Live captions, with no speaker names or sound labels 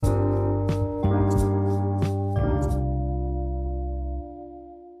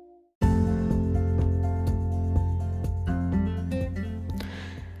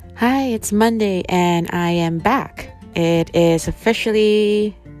it's Monday and I am back. It is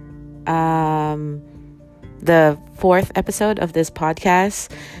officially the fourth episode of this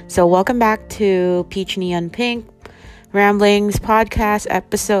podcast. So welcome back to Peach Neon Pink Ramblings podcast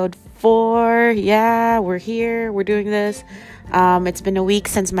episode 4. Yeah, we're here. We're doing this. It's been a week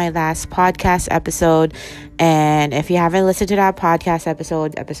since my last podcast episode, and if you haven't listened to that podcast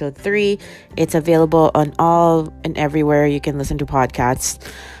episode 3, it's available on all and everywhere you can listen to podcasts.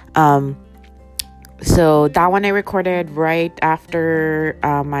 So that one I recorded right after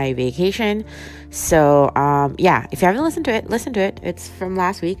my vacation. So if you haven't listened to it, listen to it. It's from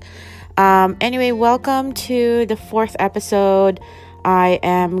last week. Anyway, welcome to the 4th episode. I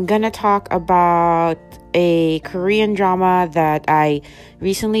am gonna talk about a Korean drama that I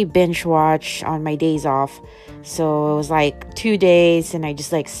recently binge watched on my days off. So it was like 2 days and I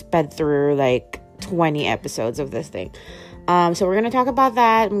just sped through 20 episodes of this thing. So we're gonna talk about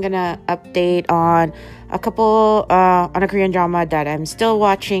that. I'm gonna update on a couple on a Korean drama that I'm still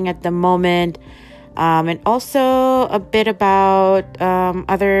watching at the moment, and also a bit about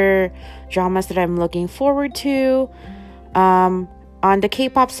other dramas that I'm looking forward to. On the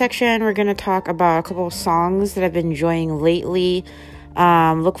K-pop section, we're gonna talk about a couple of songs that I've been enjoying lately.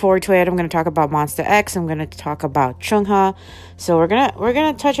 Look forward to it. I'm gonna talk about Monster X. I'm gonna talk about Chungha. So we're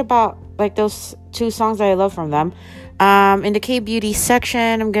gonna touch about those 2 songs that I love from them. In the K-beauty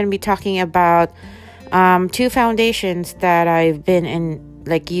section, I'm gonna be talking about 2 foundations that I've been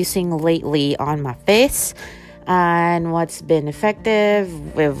using lately on my face, and what's been effective,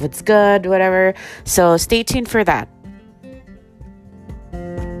 if it's good, whatever. So stay tuned for that.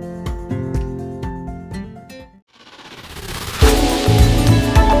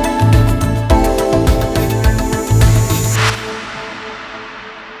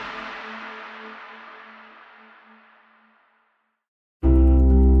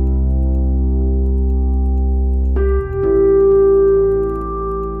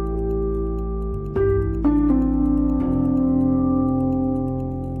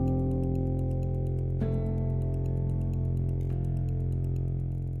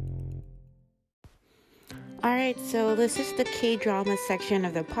 Alright, so this is the K-drama section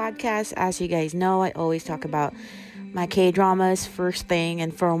of the podcast. As you guys know, I always talk about my K-dramas first thing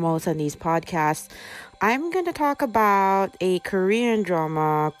and foremost on these podcasts. I'm going to talk about a Korean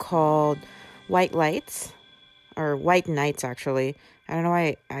drama called White Lights, or White Nights actually. I don't know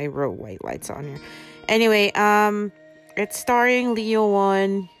why I wrote White Lights on here. Anyway, it's starring Lee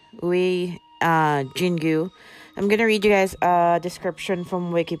Yo-won, Ui, Jin-gu. I'm going to read you guys a description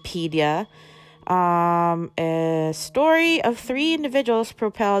from Wikipedia. A story of 3 individuals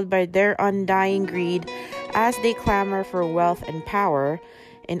propelled by their undying greed as they clamor for wealth and power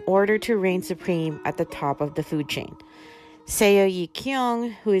in order to reign supreme at the top of the food chain. Seo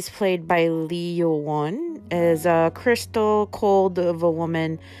Yi-kyung, who is played by Lee Yo-won, is a crystal cold of a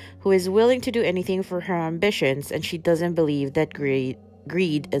woman who is willing to do anything for her ambitions, and she doesn't believe that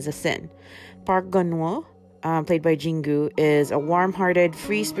greed is a sin. Park Gun-woo, played by Jin-gu, is a warm-hearted,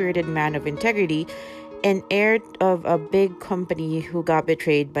 free-spirited man of integrity and heir of a big company who got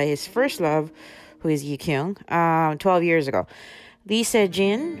betrayed by his first love, who is Yi-kyung, 12 years ago. Lee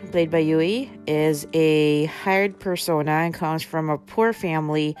Se-jin, played by Yui, is a hired persona and comes from a poor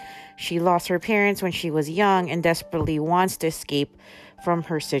family. She lost her parents when she was young and desperately wants to escape from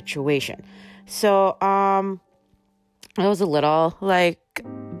her situation. So, that was a little,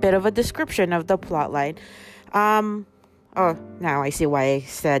 bit of a description of the plotline. Now I see why I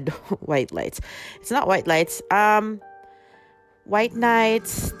said White Lights. It's not White Lights. White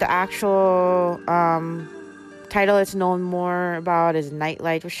Nights, the actual title it's known more about is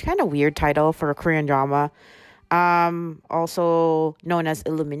Nightlight, which is kind of weird title for a Korean drama. Also known as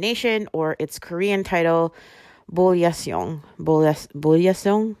Illumination, or its Korean title, Bolyaseong.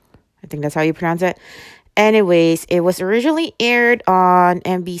 Bolyaseong? I think that's how you pronounce it. Anyways, it was originally aired on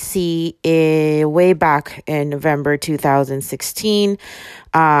MBC way back in November 2016.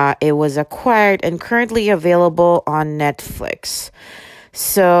 It was acquired and currently available on Netflix.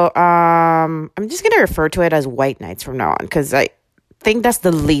 So, I'm just going to refer to it as White Nights from now on, because I think that's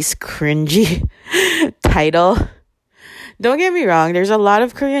the least cringy title. Don't get me wrong, there's a lot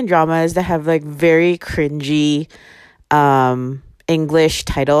of Korean dramas that have very cringy English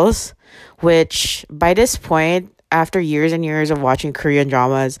titles, which by this point, after years and years of watching Korean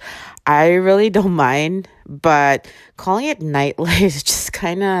dramas, I really don't mind, but calling it Nightlight is just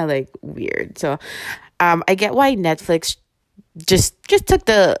kind of weird. So I get why Netflix just took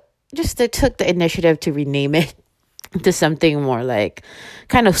the initiative to rename it to something more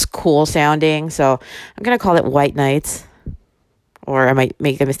kind of cool sounding. So I'm gonna call it White Nights, or I might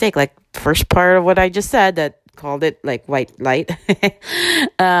make a mistake first part of what I just said that called it like white light.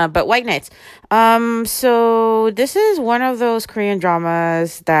 But White Nights. So this is one of those Korean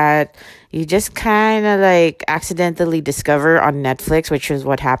dramas that you just kind of like accidentally discover on Netflix, which is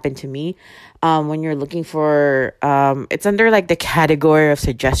what happened to me. When you're looking for, it's under like the category of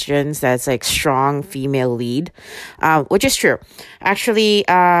suggestions that's like strong female lead, which is true. Actually,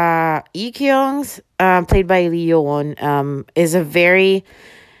 Lee Kyung's, played by Lee Yo-won, is a very,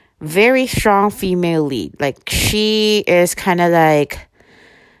 very strong female lead. Like, she is kind of like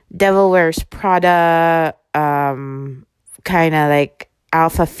Devil Wears Prada, kind of like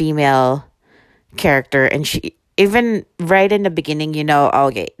alpha female character, and she, even right in the beginning, you know,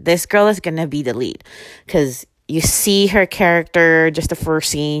 okay, this girl is gonna be the lead, because you see her character, just the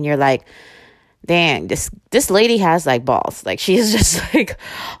first scene, you're like, dang, this lady has like balls. Like, she's just like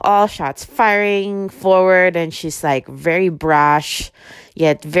all shots firing forward, and she's like very brash,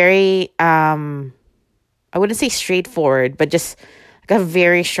 yet very I wouldn't say straightforward, but just like a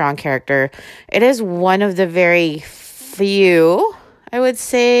very strong character. It is one of the very few, I would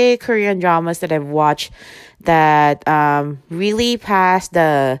say, Korean dramas that I've watched that really passed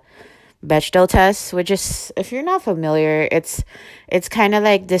the Bechdel test, which is, if you're not familiar, it's kind of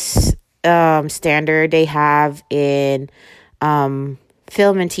like this standard they have in film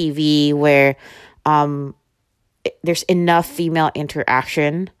and TV where there's enough female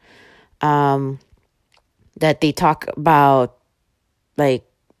interaction that they talk about, like,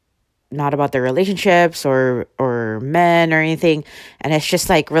 not about their relationships or men or anything, and it's just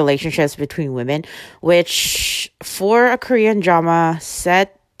like relationships between women, which for a Korean drama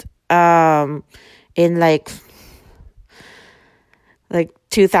set in like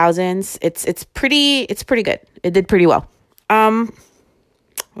 2000s, it's pretty good. It did pretty well.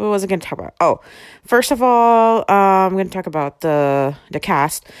 What was I going to talk about? Oh, first of all, I'm going to talk about the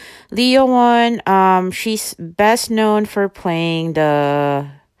cast. Lee Yo-won, she's best known for playing the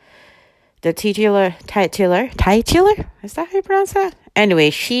titular, is that how you pronounce that?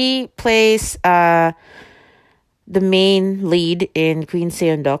 Anyway, she plays the main lead in Queen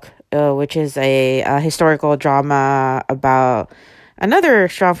Seondeok, which is a historical drama about another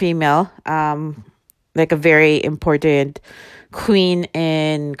strong female, like a very important queen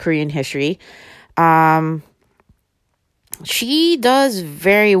in Korean history. She does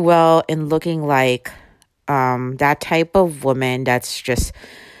very well in looking like that type of woman that's just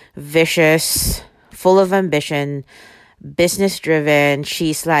vicious, full of ambition, business driven.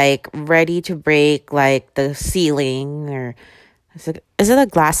 She's like ready to break like the ceiling, or is it a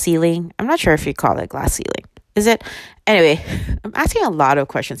glass ceiling? I'm not sure if you call it glass ceiling. Is it? Anyway, I'm asking a lot of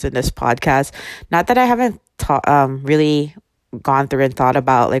questions in this podcast. Not that I haven't really gone through and thought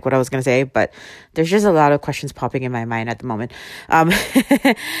about like what I was going to say, but there's just a lot of questions popping in my mind at the moment.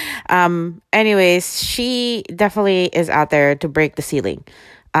 Anyways, she definitely is out there to break the ceiling.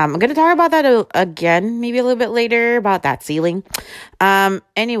 I'm going to talk about that again, maybe a little bit later, about that ceiling.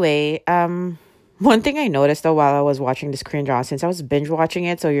 Anyway, one thing I noticed though while I was watching this Korean drama, since I was binge watching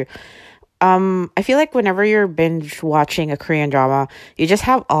it, so I feel like whenever you're binge watching a Korean drama, you just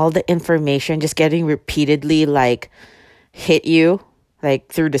have all the information just getting repeatedly like hit you like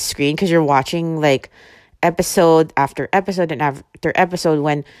through the screen, because you're watching like episode after episode and after episode,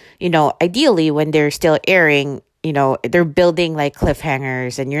 when, you know, ideally when they're still airing, you know, they're building like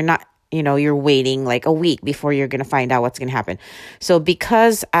cliffhangers, and you're not, you know, you're waiting like a week before you're gonna find out what's gonna happen. So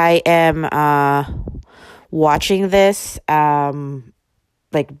because I am watching this,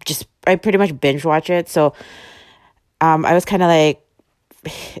 like, just, I pretty much binge watch it, so I was kind of like,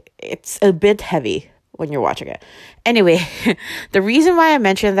 it's a bit heavy when you're watching it. Anyway, the reason why I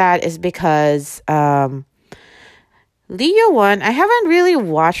mentioned that is because Lee Yo-won, I haven't really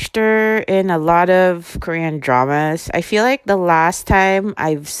watched her in a lot of Korean dramas. I feel like the last time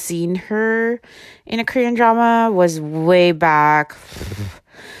I've seen her in a Korean drama was way back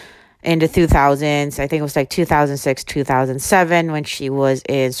in the 2000s. I think it was like 2006, 2007, when she was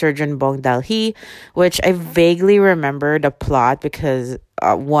in Surgeon Bong Dal-hee, which I vaguely remember the plot because,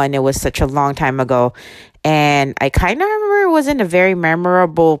 one, it was such a long time ago, and I kind of remember it wasn't a very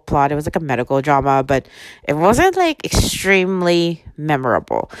memorable plot. It was like a medical drama, but it wasn't like extremely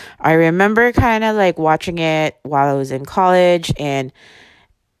memorable. I remember kind of like watching it while I was in college, and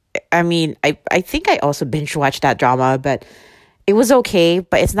I mean, I think I also binge watched that drama, but it was okay,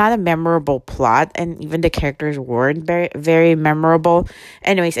 but it's not a memorable plot, and even the characters weren't very, very memorable.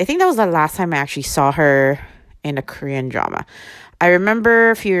 Anyways, I think that was the last time I actually saw her in a Korean drama. I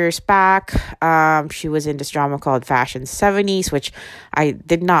remember a few years back, she was in this drama called Fashion 70s, which I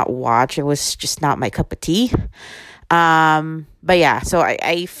did not watch. It was just not my cup of tea. But yeah, so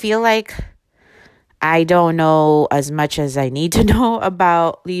I feel like I don't know as much as I need to know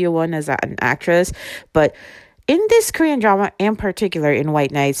about Lee Yo-won as an actress, but in this Korean drama, in particular in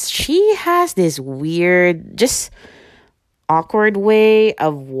White Nights, she has this weird, just awkward way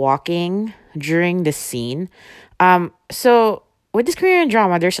of walking during the scene. So with this Korean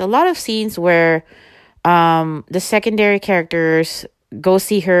drama, there's a lot of scenes where the secondary characters go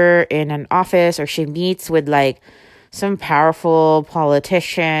see her in an office, or she meets with like some powerful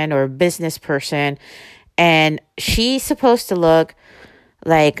politician or business person, and she's supposed to look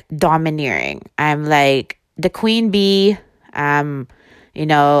like domineering. I'm like the queen bee. A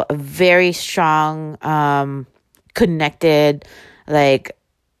very strong, connected, like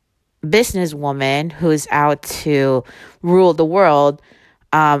businesswoman who's out to rule the world.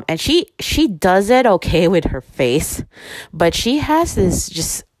 And she does it okay with her face, but she has this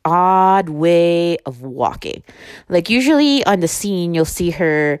just odd way of walking. Like usually on the scene, you'll see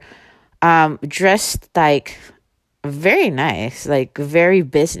her dressed like very nice, like very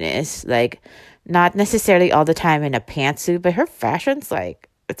business, like not necessarily all the time in a pantsuit, but her fashion's like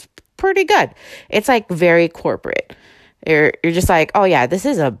it's pretty good. It's like very corporate. You're just like, oh yeah, this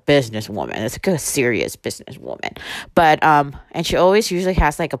is a businesswoman. It's like a serious businesswoman. But and she always usually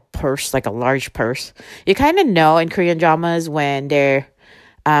has like a purse, like a large purse. You kind of know in Korean dramas when their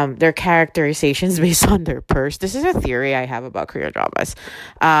characterizations based on their purse. This is a theory I have about Korean dramas.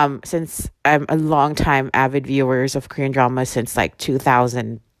 Since I'm a long time avid viewers of Korean dramas since like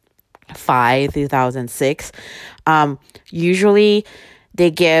 2005, 2006. Usually they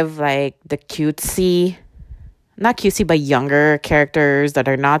give like the cutesy, not cutesy, but younger characters that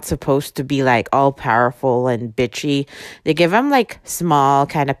are not supposed to be like all powerful and bitchy. They give them like small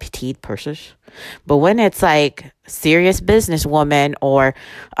kind of petite purses. But when it's like serious businesswoman or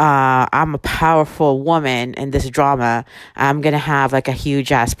I'm a powerful woman in this drama, I'm gonna have like a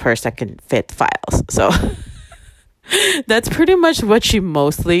huge ass purse that can fit files. So that's pretty much what she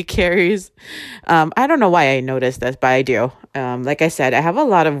mostly carries. I don't know why I noticed this, but I do. Like I said, I have a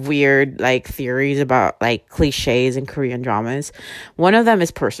lot of weird like theories about like cliches in Korean dramas. One of them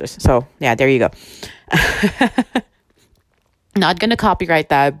is purses. So yeah, there you go. Not gonna copyright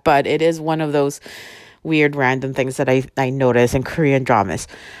that, but it is one of those weird random things that I notice in Korean dramas.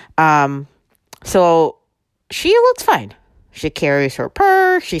 So she looks fine. She carries her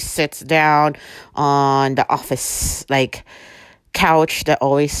purse. She sits down on the office like couch that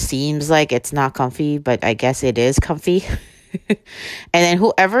always seems like it's not comfy, but I guess it is comfy. And then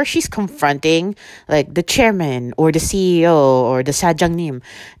whoever she's confronting, like the chairman or the CEO or the 사장님,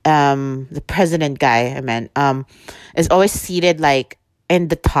 the president guy, is always seated like in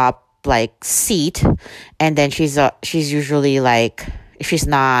the top like seat, and then she's usually like, if she's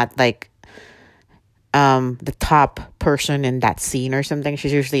not like the top person in that scene or something,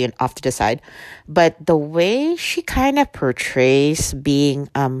 she's usually off to the side. But the way she kind of portrays being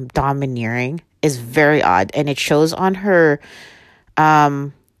domineering is very odd, and it shows on her,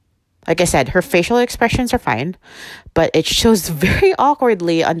 like I said, her facial expressions are fine, but it shows very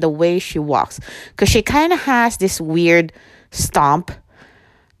awkwardly on the way she walks, because she kind of has this weird stomp,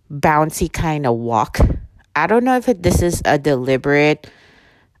 bouncy kind of walk. I don't know if this is a deliberate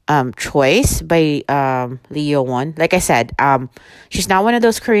choice by Lee Yo-won. Like I said, she's not one of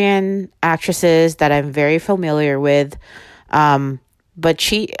those Korean actresses that I'm very familiar with.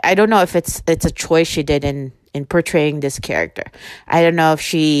 But I don't know if it's a choice she did in portraying this character. I don't know if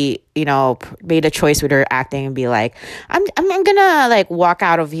she, made a choice with her acting and be like, I'm gonna like walk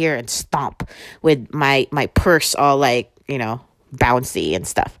out of here and stomp with my purse all like, bouncy and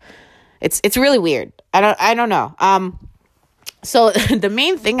stuff. It's really weird. I don't know. So the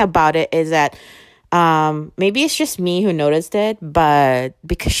main thing about it is that maybe it's just me who noticed it, but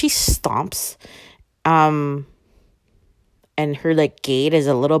because she stomps, and her like gait is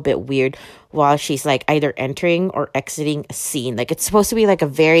a little bit weird while she's like either entering or exiting a scene. Like it's supposed to be like a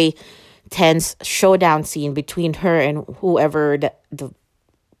very tense showdown scene between her and whoever the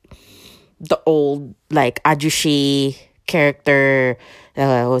old like ajushi character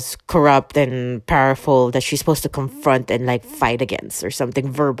was corrupt and powerful that she's supposed to confront and like fight against or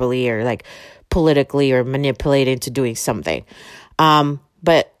something verbally or like politically or manipulate into doing something.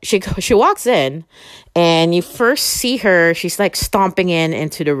 But she walks in and you first see her, she's like stomping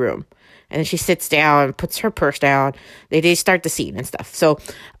into the room, and then she sits down, puts her purse down. They start the scene and stuff. So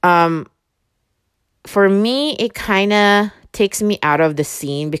for me, it kind of takes me out of the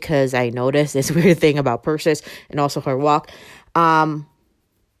scene because I noticed this weird thing about purses and also her walk.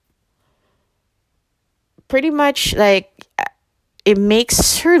 Pretty much like it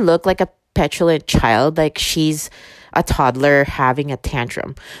makes her look like a petulant child, like she's a toddler having a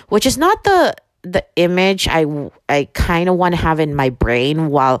tantrum, which is not the image I kind of want to have in my brain,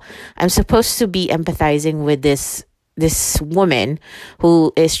 while I'm supposed to be empathizing with this woman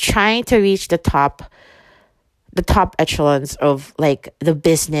who is trying to reach the top echelons of like the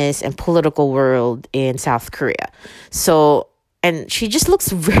business and political world in South Korea. So, and she just looks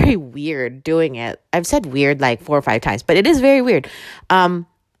very weird doing it. I've said weird like 4 or 5 times, but it is very weird.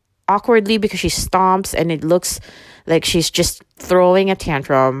 Awkwardly, because she stomps and it looks like she's just throwing a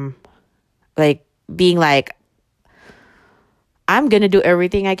tantrum, like being like, I'm gonna do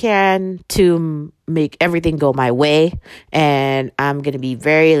everything I can to make everything go my way, and I'm gonna be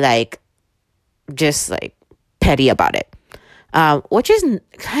very like just like petty about it, which is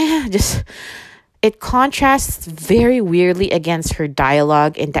kind of just, it contrasts very weirdly against her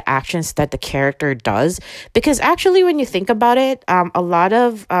dialogue and the actions that the character does. Because actually, when you think about it, a lot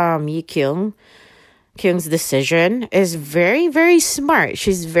of Yi Kyung's decision is very, very smart.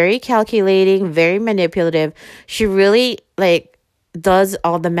 She's very calculating, very manipulative. She really like does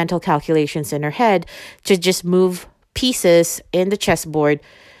all the mental calculations in her head to just move pieces in the chessboard,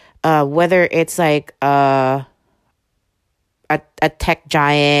 whether it's like a tech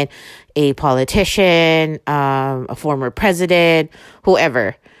giant, a politician, a former president,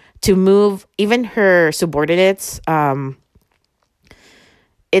 whoever, to move even her subordinates.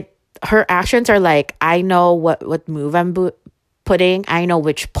 Her actions are like, I know what move I'm putting. I know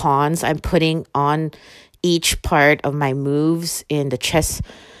which pawns I'm putting on each part of my moves in the chess,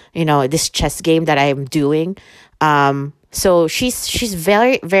 this chess game that I am doing. So she's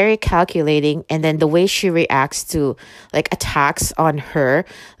very, very calculating, and then the way she reacts to like attacks on her,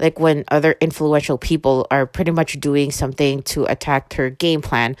 like when other influential people are pretty much doing something to attack her game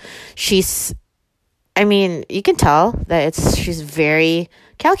plan, you can tell that she's very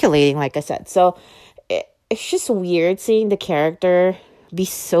calculating, like I said. So it's just weird seeing the character be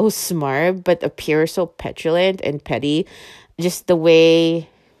so smart but appear so petulant and petty, just the way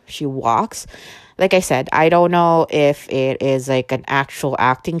she walks. Like I said, I don't know if it is like an actual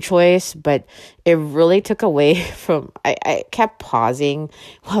acting choice, but it really took away from, I kept pausing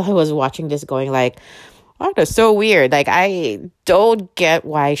while I was watching this going like, oh, that's so weird. Like, I don't get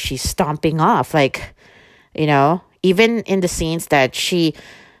why she's stomping off. Like, even in the scenes that she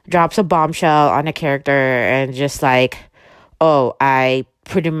drops a bombshell on a character and just like, oh, I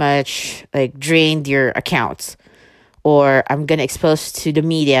pretty much like drained your accounts, or I'm going to expose to the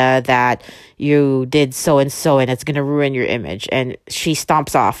media that you did so and so, and it's going to ruin your image. And she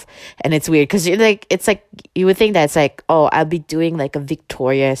stomps off. And it's weird because it's like, you would think that it's like, oh, I'll be doing like a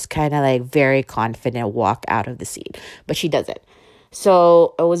victorious kind of like very confident walk out of the scene. But she doesn't.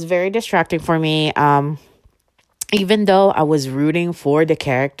 So it was very distracting for me. Even though I was rooting for the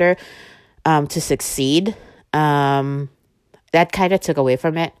character to succeed, that kind of took away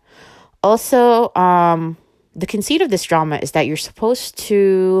from it. Also, the conceit of this drama is that you're supposed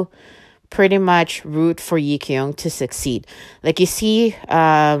to pretty much root for Yi Kyung to succeed. Like, you see,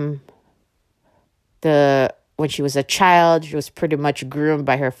 when she was a child, she was pretty much groomed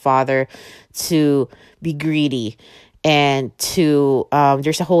by her father to be greedy, and to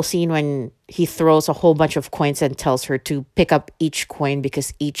there's a whole scene when he throws a whole bunch of coins and tells her to pick up each coin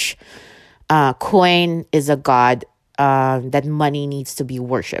because each coin is a god, that money needs to be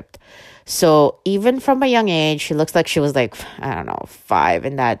worshipped. So even from a young age, she looks like she was like, I don't know, 5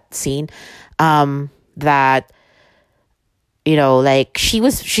 in that scene. That, like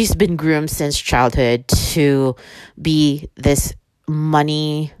she's been groomed since childhood to be this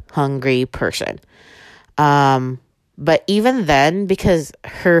money hungry person. But even then, because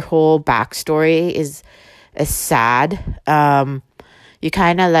her whole backstory is sad, the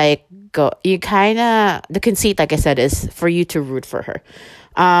conceit, like I said, is for you to root for her.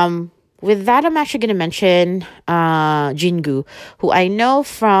 With that, I'm actually going to mention Jingu, who I know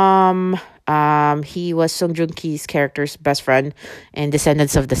from, he was Song Joong-ki's character's best friend in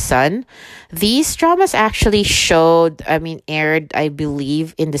Descendants of the Sun. These dramas actually aired, I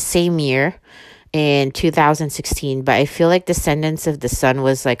believe, in the same year, in 2016, but I feel like Descendants of the Sun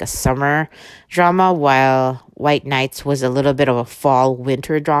was like a summer drama, while White Nights was a little bit of a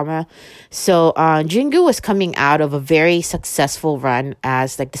fall-winter drama. So Jingu was coming out of a very successful run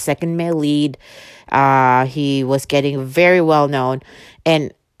as like the second male lead. He was getting very well known,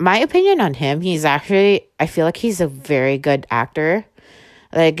 and my opinion on him, I feel like he's a very good actor.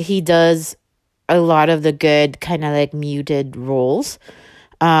 Like, he does a lot of the good kind of like muted roles.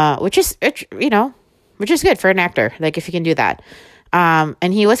 Which is good for an actor, like, if you can do that.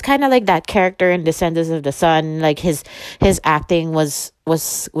 And he was kind of like that character in Descendants of the Sun. Like, his acting was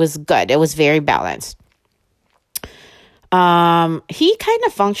good. It was very balanced. He kind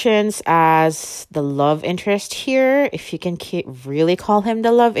of functions as the love interest here, if you can really call him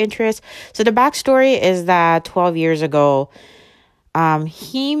the love interest. So the backstory is that 12 years ago,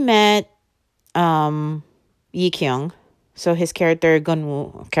 he met Yi Kyung. So his character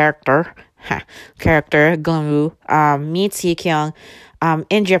Gunwoo character Gunwoo meets Yi Kyung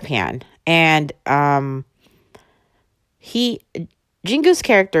in Japan, and he Jingu's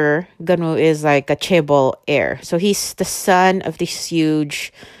character Gunwoo is like a chaebol heir. So he's the son of this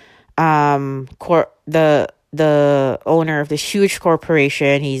huge the owner of this huge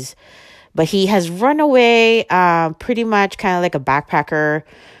corporation. But he has run away, pretty much kind of like a backpacker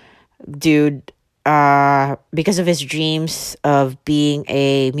dude, because of his dreams of being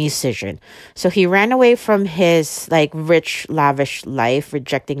a musician. So he ran away from his like rich, lavish life,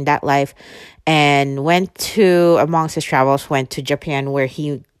 rejecting that life, and amongst his travels, went to Japan, where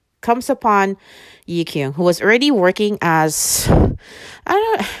he comes upon Yi Kyung, who was already working as, I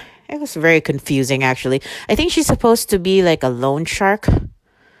don't know, it was very confusing actually. I think she's supposed to be like a loan shark,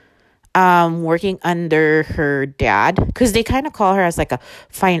 working under her dad, because they kind of call her as like a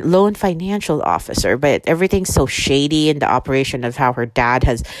loan financial officer, but everything's so shady in the operation of how her dad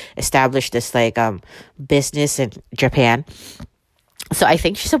has established this like business in Japan. So I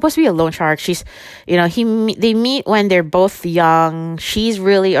think she's supposed to be a loan shark. She's, they meet when they're both young. She's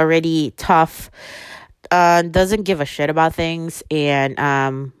really already tough, doesn't give a shit about things, and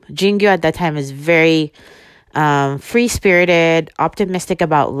Jingyu at that time is very free-spirited, optimistic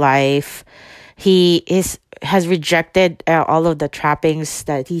about life. Has rejected all of the trappings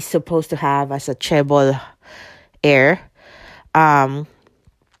that he's supposed to have as a chaebol heir.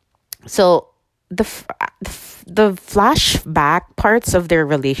 So the flashback parts of their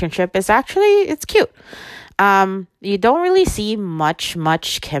relationship it's cute. You don't really see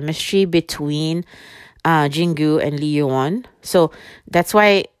much chemistry between Jingu and Lee Yoo-won. So that's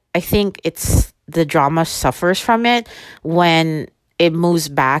why I think the drama suffers from it when it moves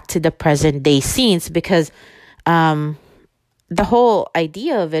back to the present day scenes, because the whole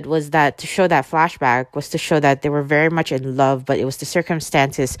idea of it was that to show that flashback was to show that they were very much in love, but it was the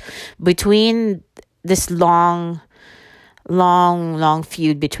circumstances between this long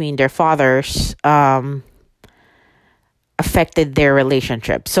feud between their fathers affected their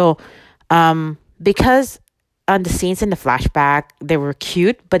relationship. So because on the scenes in the flashback, they were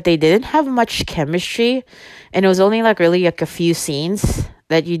cute, but they didn't have much chemistry, and it was only like really like a few scenes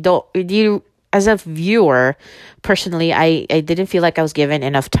that you as a viewer, personally, I didn't feel like I was given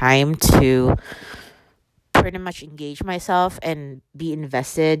enough time to pretty much engage myself and be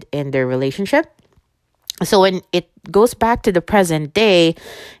invested in their relationship. So when it goes back to the present day,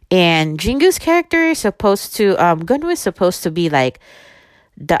 and Jingu's character is supposed to Gunwoo is supposed to be like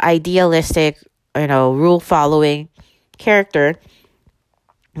the idealistic, rule following character,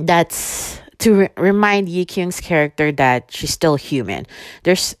 that's to remind Yi Kyung's character that she's still human.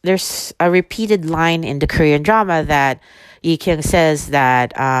 There's a repeated line in the Korean drama that Yi Kyung says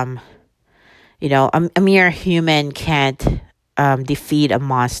that a mere human can't defeat a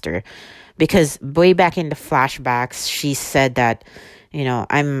monster, because way back in the flashbacks she said that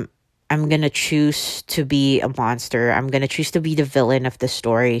I'm gonna choose to be a monster. I'm gonna choose to be the villain of the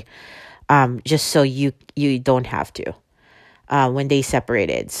story, just so you don't have to, when they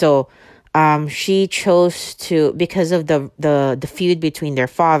separated. So she chose to, because of the feud between their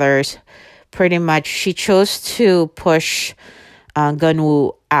fathers, pretty much she chose to push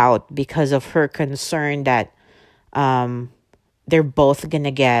Gunwoo out because of her concern that they're both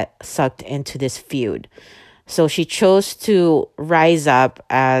gonna get sucked into this feud. So she chose to rise up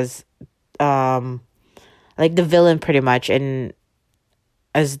as like the villain pretty much, and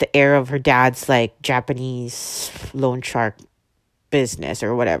as the heir of her dad's like Japanese loan shark business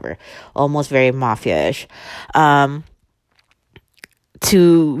or whatever, almost very mafia-ish,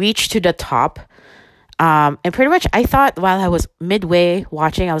 to reach to the top. And pretty much I thought while I was midway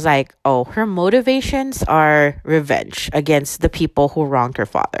watching, I was like, oh, her motivations are revenge against the people who wronged her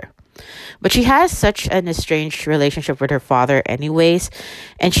father. But she has such an estranged relationship with her father anyways,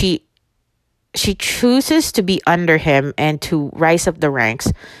 and she chooses to be under him and to rise up the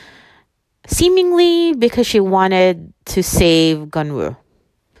ranks, seemingly because she wanted to save Gunwoo.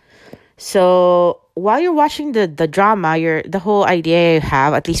 So while you're watching the drama, the whole idea you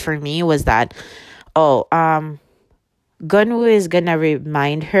have, at least for me, was that, Gunwoo is gonna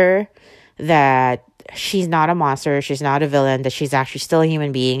remind her that she's not a monster, she's not a villain, that she's actually still a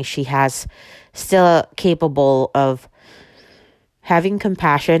human being. She has still capable of having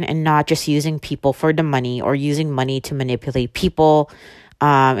compassion and not just using people for the money or using money to manipulate people.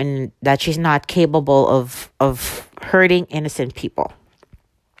 and that she's not capable of hurting innocent people.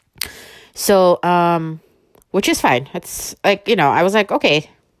 So, which is fine. It's like, I was like, okay,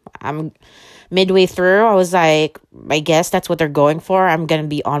 I'm midway through. I was like, I guess that's what they're going for. I'm gonna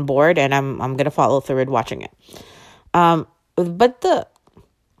be on board, and I'm gonna follow through with watching it. But the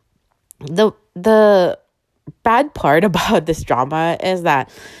bad part about this drama is that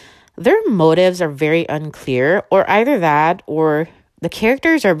their motives are very unclear, or either that, or the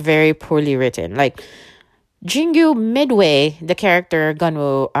characters are very poorly written. Like Jingyu midway, the character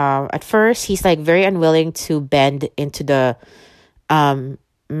Gunwoo, at first he's like very unwilling to bend into the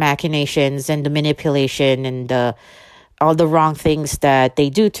machinations and the manipulation and all the wrong things that they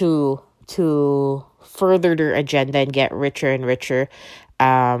do to further their agenda and get richer and richer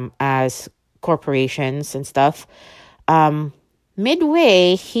as corporations and stuff.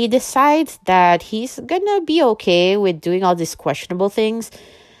 Midway, he decides that he's gonna be okay with doing all these questionable things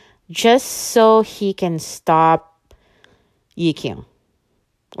just so he can stop Yi Kyung.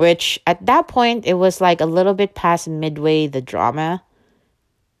 Which at that point, it was like a little bit past midway the drama,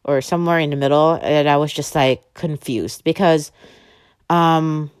 or somewhere in the middle, and I was just like confused because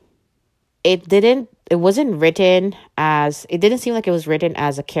it didn't seem like it was written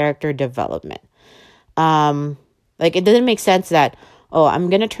as a character development. Like it didn't make sense that, oh,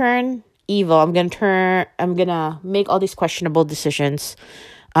 I'm gonna turn evil, I'm gonna make all these questionable decisions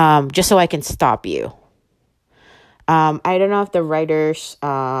just so I can stop you. I don't know if the writers,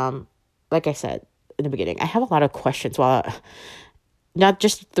 like I said in the beginning, I have a lot of questions not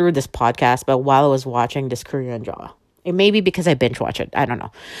just through this podcast, but while I was watching this Korean drama. It may be because I binge watch it. I don't know.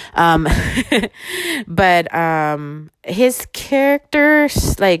 But his character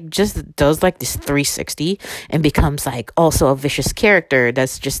like just does like this 360 and becomes like also a vicious character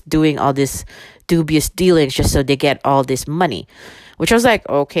that's just doing all this dubious dealings just so they get all this money. Which I was like,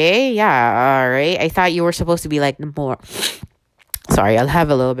 okay, yeah, all right. I thought you were supposed to be like more... Sorry, I'll have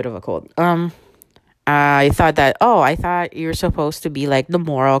a little bit of a cold. I thought you were supposed to be like the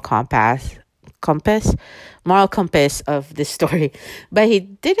moral compass of this story, but he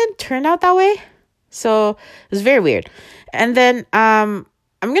didn't turn out that way, so it was very weird. And then I'm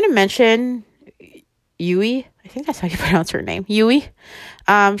gonna mention Yui. I think that's how you pronounce her name, Yui.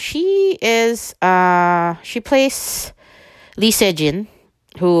 She plays Lee Sejin,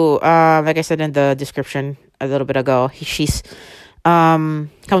 who like I said in the description a little bit ago, she's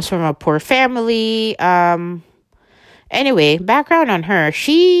comes from a poor family. Anyway, background on her.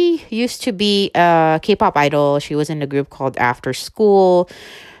 She used to be a K-pop idol. She was in a group called After School.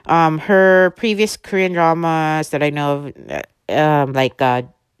 Her previous Korean dramas that I know of, like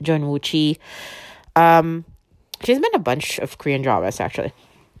Jeon Woo-chi. She's been in a bunch of Korean dramas, actually.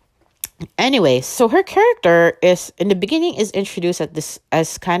 Anyway, so her character is, in the beginning, is introduced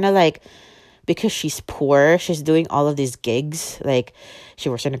as kind of like, because she's poor, she's doing all of these gigs. Like, she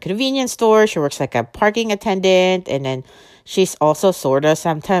works in a convenience store, she works like a parking attendant, and then she's also sort of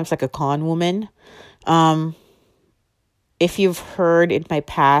sometimes like a con woman. If you've heard in my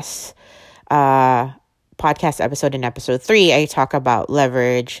past podcast episode, in episode 3, I talk about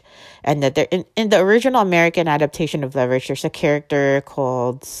Leverage, and that there in the original American adaptation of Leverage, there's a character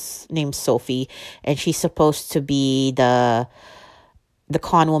named Sophie, and she's supposed to be the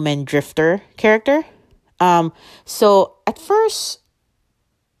con woman drifter character. So at first,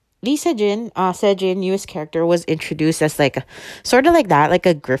 Lee Sejin, Yu's character, was introduced as like sort of like that, like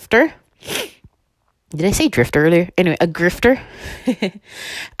a grifter. Did I say drifter earlier? Anyway, a grifter.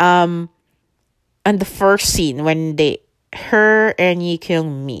 And the first scene when her and Yi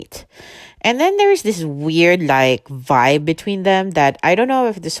Kyung meet. And then there's this weird like vibe between them that I don't know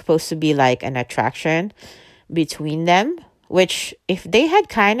if it's supposed to be like an attraction between them, which if they had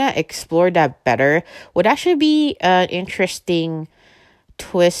kind of explored that better would actually be an interesting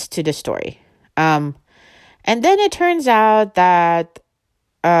twist to the story. And then it turns out that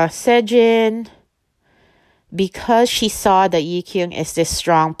Sejin, because she saw that Yi Kyung is this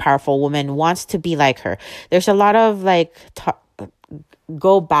strong, powerful woman, wants to be like her. There's a lot of like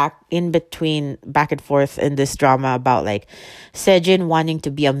go back and forth in this drama about like Sejin wanting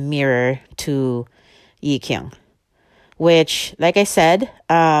to be a mirror to Yi Kyung. Which, like I said,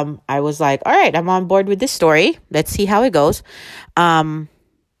 I was like, all right, I'm on board with this story. Let's see how it goes. And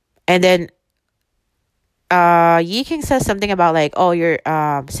then Yi Kyung says something about like, oh,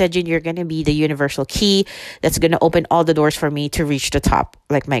 Sejin, you're going to be the universal key that's going to open all the doors for me to reach the top,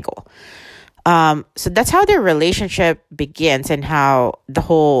 like my goal. So that's how their relationship begins and how the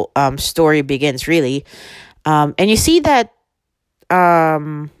whole story begins, really. And you see that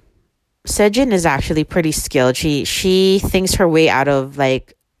Sejin is actually pretty skilled. She thinks her way out of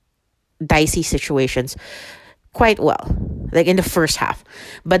like dicey situations quite well, like in the first half.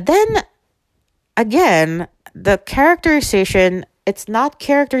 But then again, the characterization, it's not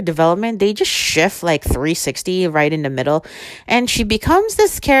character development. They just shift like 360 right in the middle. And she becomes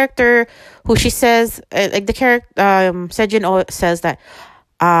this character who she says, like the character, Sejin says that,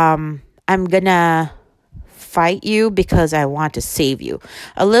 I'm gonna fight you because I want to save you.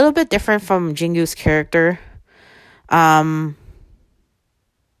 A little bit different from Jingu's character.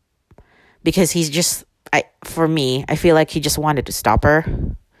 Because he's just, for me, I feel like he just wanted to stop her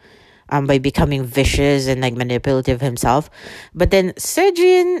by becoming vicious and like manipulative himself. But then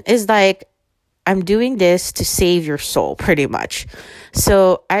Sejin is like, I'm doing this to save your soul, pretty much.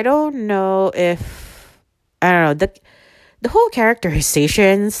 So I don't know if, I don't know, the whole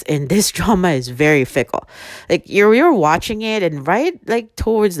characterizations in this drama is very fickle. Like you're watching it, and right like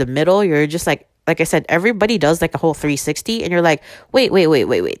towards the middle, you're just like I said, everybody does like a whole 360, and you're like, wait.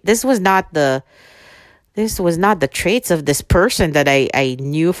 This was not the traits of this person that I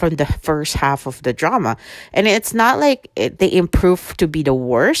knew from the first half of the drama. And it's not like they improve to be the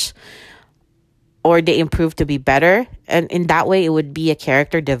worst or they improve to be better. And in that way, it would be a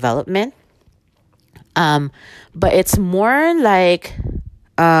character development. But it's more like,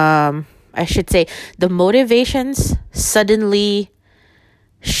 I should say, the motivations suddenly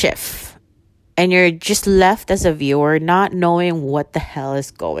shift. And you're just left as a viewer not knowing what the hell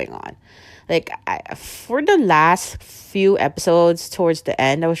is going on. Like, for the last few episodes towards the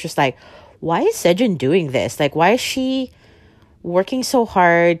end, I was just like, why is Sejin doing this? Like, why is she working so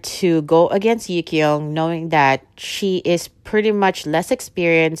hard to go against Yikyung, knowing that she is pretty much less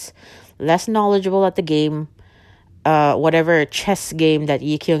experienced, less knowledgeable at the game, whatever chess game that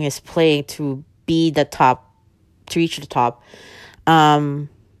Yikyung is playing to be the top, to reach the top. And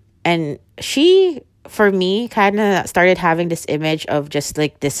she, for me, kind of started having this image of just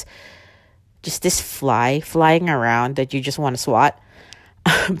this fly flying around that you just want to swat.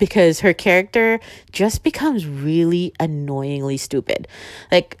 Because her character just becomes really annoyingly stupid.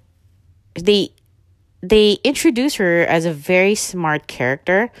 Like, they introduce her as a very smart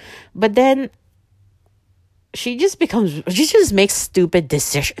character, but then she just makes stupid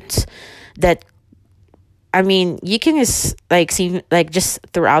decisions that, I mean, Yikyung is like seen like just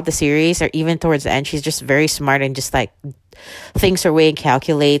throughout the series or even towards the end, she's just very smart and just like thinks her way and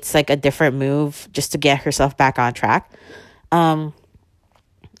calculates like a different move just to get herself back on track.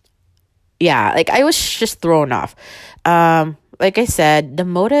 Yeah, like I was just thrown off. Like I said, the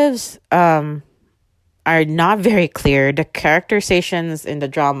motives are not very clear. The characterizations in the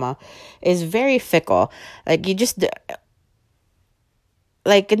drama is very fickle. Like you just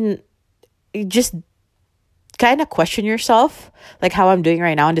you just kind of question yourself, like how I'm doing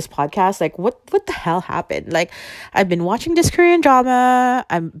right now in this podcast. Like what the hell happened? Like I've been watching this Korean drama,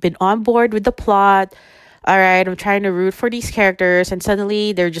 I've been on board with the plot, all right, I'm trying to root for these characters, and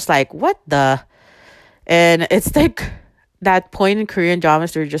suddenly they're just like, what the? And it's like that point in Korean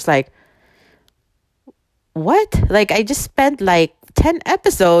dramas, they're just like, what? Like I just spent like 10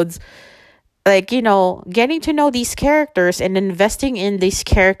 episodes like, you know, getting to know these characters and investing in these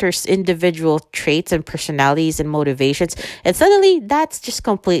characters' individual traits and personalities and motivations. And suddenly that's just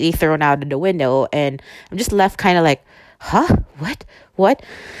completely thrown out of the window. And I'm just left kind of like, huh? What?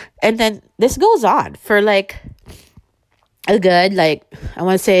 And then this goes on for like a good, like, I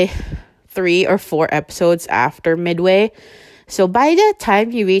want to say 3 or 4 episodes after midway. So by the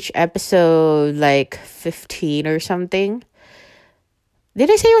time you reach episode like 15 or something, did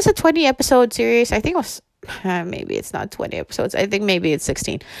I say it was a 20 episode series? I think it was, maybe it's not 20 episodes. I think maybe it's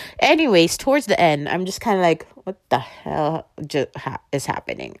 16. Anyways, towards the end, I'm just kind of like, what the hell is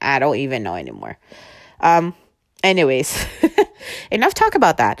happening? I don't even know anymore. Anyways, enough talk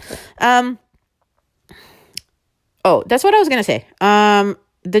about that. Oh, that's what I was going to say.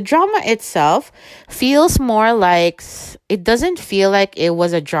 The drama itself feels more like, it doesn't feel like it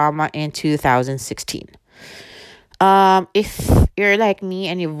was a drama in 2016. If you're like me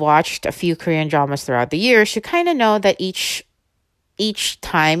and you've watched a few Korean dramas throughout the years, you kind of know that each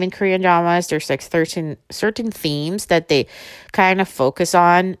time in Korean dramas, there's like certain themes that they kind of focus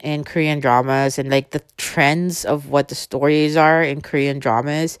on in Korean dramas, and like the trends of what the stories are in Korean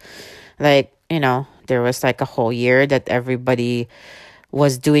dramas. Like, you know, there was like a whole year that everybody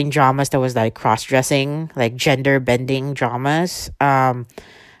was doing dramas that was like cross-dressing, like gender bending dramas.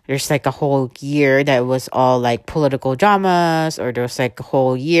 There's like a whole year that was all like political dramas, or there's like a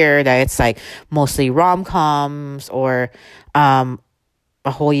whole year that it's like mostly rom-coms, or a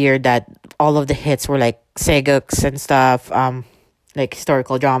whole year that all of the hits were like seguks and stuff. like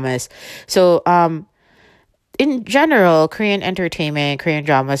historical dramas. So in general, Korean entertainment, Korean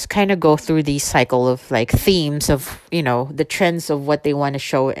dramas kind of go through these cycle of like themes of, the trends of what they want to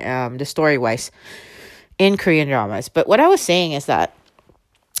show, the story wise in Korean dramas. But what I was saying is that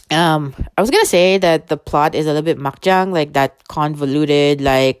I was gonna say that the plot is a little bit makjang, like that convoluted,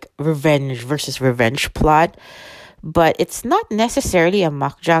 like revenge versus revenge plot. But it's not necessarily a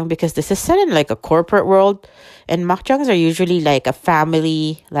makjang because this is set in like a corporate world, and makjangs are usually like a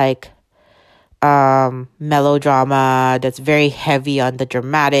family, like melodrama that's very heavy on the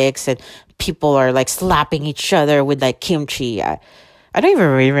dramatics, and people are like slapping each other with like kimchi. I don't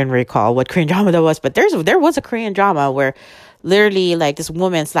even recall what Korean drama that was, but there was a Korean drama where literally like this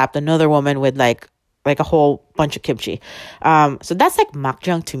woman slapped another woman with like a whole bunch of kimchi. So that's like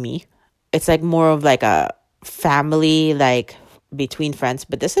makjang to me. It's like more of like a family, like between friends,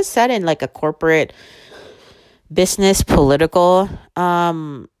 but this is set in like a corporate business political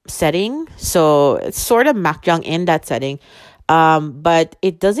setting, so it's sort of makjang in that setting. But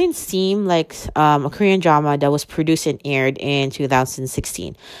it doesn't seem like a Korean drama that was produced and aired in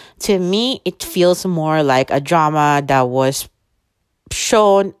 2016. To me, it feels more like a drama that was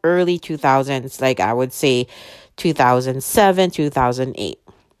shown early 2000s, like I would say 2007, 2008,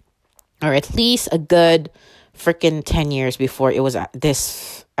 or at least a good freaking 10 years before it was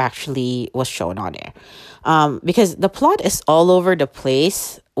this actually was shown on air. Because the plot is all over the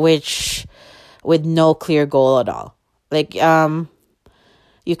place, which with no clear goal at all. Like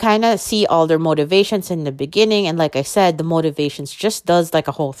you kind of see all their motivations in the beginning, and like I said, the motivations just does like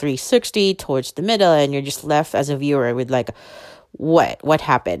a whole 360 towards the middle, and you're just left as a viewer with like, what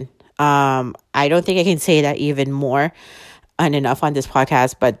happened? I don't think I can say that even more and enough on this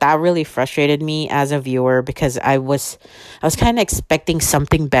podcast, but that really frustrated me as a viewer because I was kind of expecting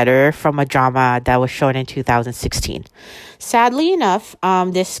something better from a drama that was shown in 2016. Sadly enough,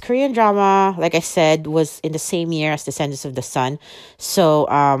 this Korean drama, like I said, was in the same year as Descendants of the Sun.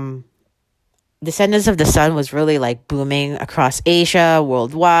 So Descendants of the Sun was really like booming across Asia,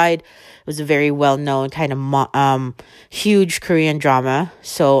 worldwide. It was a very well-known kind of huge Korean drama.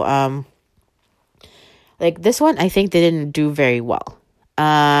 So like this one, I think didn't do very well.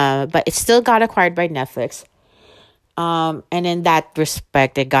 But it still got acquired by Netflix. And in that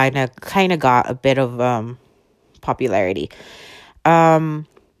respect, it kind of got a bit of popularity. Anyways,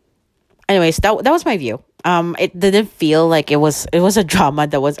 that was my view. It didn't feel like it was a drama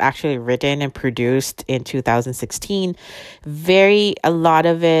that was actually written and produced in 2016. A lot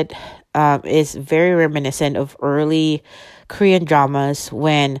of it is very reminiscent of early Korean dramas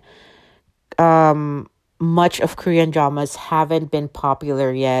when much of Korean dramas haven't been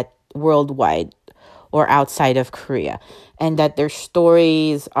popular yet worldwide or outside of Korea, and that their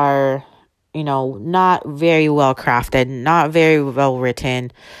stories are, not very well crafted, not very well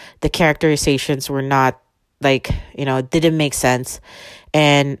written. The characterizations were not like, didn't make sense,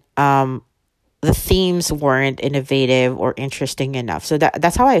 and the themes weren't innovative or interesting enough. So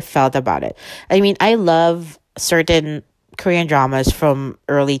that's how I felt about it. I mean, I love certain Korean dramas from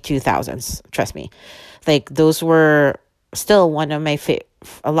early 2000s, trust me. Like those were still one of my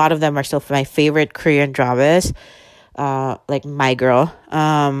a lot of them are still my favorite Korean dramas, like My Girl,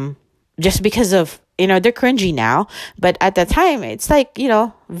 just because of, they're cringy now, but at the time it's like,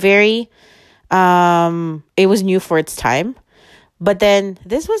 very it was new for its time. But then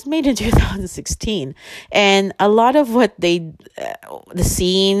this was made in 2016, and a lot of what the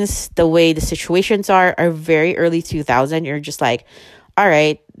scenes, the way the situations are very early 2000. You're just like, all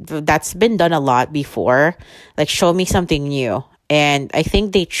right, that's been done a lot before. Like, show me something new. And I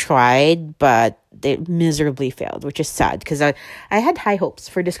think they tried, but they miserably failed, which is sad because I had high hopes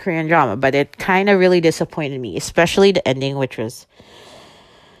for this Korean drama, but it kind of really disappointed me, especially the ending, which was...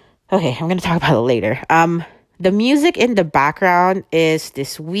 Okay, I'm going to talk about it later. The music in the background is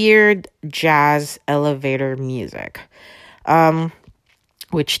this weird jazz elevator music,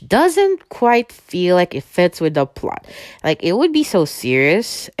 which doesn't quite feel like it fits with the plot. Like, it would be so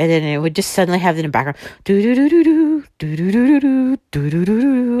serious, and then it would just suddenly have in the background,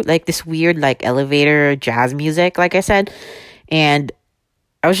 like this weird, like, elevator jazz music, like I said. And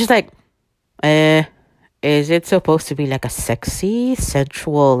I was just like, is it supposed to be like a sexy,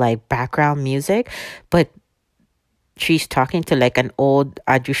 sensual, like, background music? But she's talking to like an old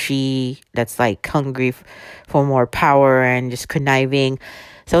ajushi that's like hungry for more power and just conniving.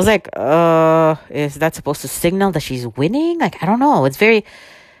 So I was like, is that supposed to signal that she's winning? Like, I don't know. I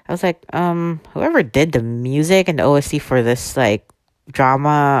was like, whoever did the music and the OST for this like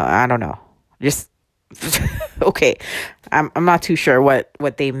drama, I don't know. Just okay. I'm not too sure what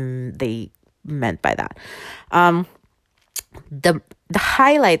they meant by that. The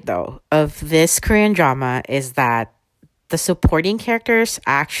highlight though of this Korean drama is that the supporting characters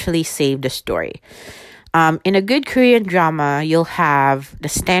actually save the story. In a good Korean drama, you'll have the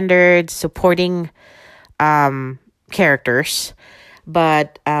standard supporting characters,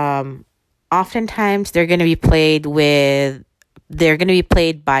 but oftentimes they're gonna be played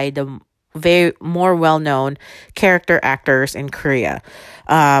by the very more well-known character actors in Korea.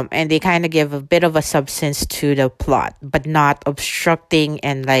 And they kind of give a bit of a substance to the plot, but not obstructing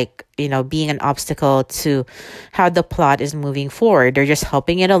and like, being an obstacle to how the plot is moving forward. They're just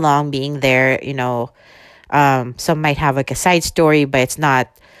helping it along, being there. Some might have like a side story, but it's not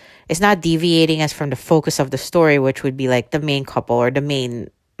deviating us from the focus of the story, which would be like the main couple or the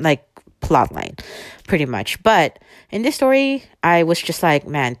main like plot line, pretty much. But in this story, I was just like,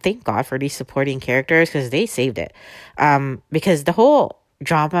 man, thank God for these supporting characters because they saved it. Because the whole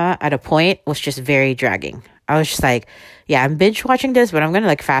drama at a point was just very dragging. I was just like, yeah, I'm binge watching this, but I'm gonna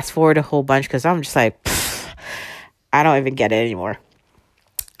like fast forward a whole bunch because I'm just like, I don't even get it anymore.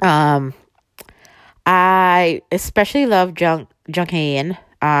 Um, I especially love Jung Hae-in.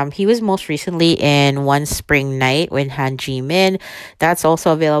 He was most recently in One Spring Night with Han Ji Min. That's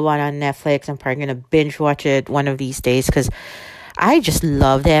also available on Netflix. I'm probably gonna binge watch it one of these days because I just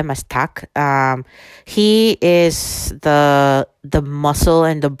love him as Tak. He is the muscle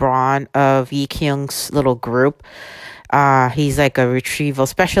and the brawn of Yi Kyung's little group. He's like a retrieval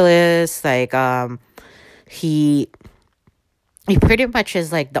specialist. Like he he pretty much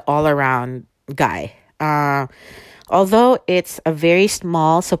is like the all around guy. Although it's a very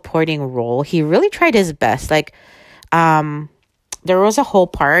small supporting role, he really tried his best. Like, um, there was a whole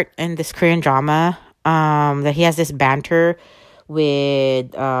part in this Korean drama that he has this banter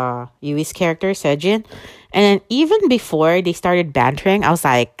with Yui's character Sejin, and then even before they started bantering, I was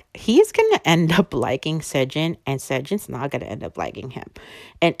like, he's gonna end up liking Sejin, and Sejin's not gonna end up liking him.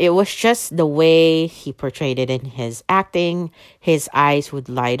 And it was just the way he portrayed it in his acting. His eyes would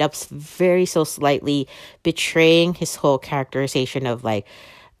light up very so slightly, betraying his whole characterization of like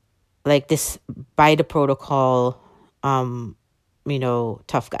this by the protocol,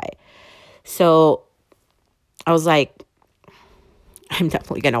 tough guy. So I was like, I'm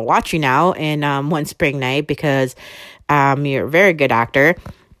definitely gonna watch you now in One Spring Night because you're a very good actor.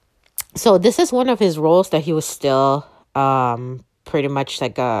 So this is one of his roles that he was still pretty much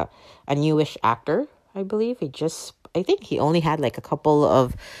like a newish actor, I believe. I think he only had like a couple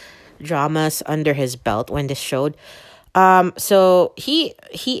of dramas under his belt when this showed. So he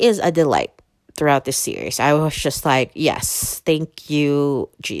is a delight throughout this series. I was just like, yes, thank you,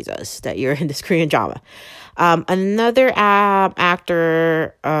 Jesus, that you're in this Korean drama. Another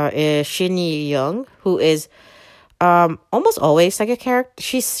actor is Shin Yi Young, who is almost always like a character.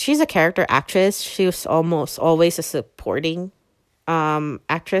 She's a character actress. She was almost always a supporting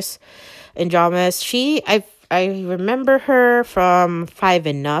actress in dramas. I remember her from Five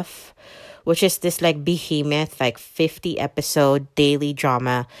Enough, which is this like behemoth like 50 episode daily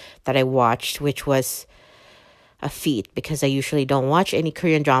drama that I watched, which was a feat because I usually don't watch any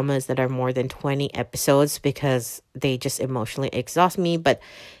Korean dramas that are more than 20 episodes because they just emotionally exhaust me. But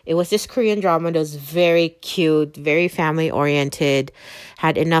it was this Korean drama that was very cute, very family oriented,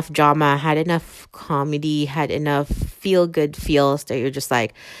 had enough drama, had enough comedy, had enough feel good feels that you're just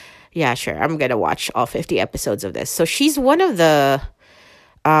like, yeah, sure, I'm gonna watch all 50 episodes of this. So she's one of the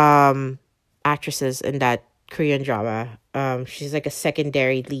actresses in that Korean drama. She's like a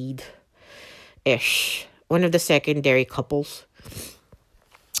secondary lead ish, one of the secondary couples.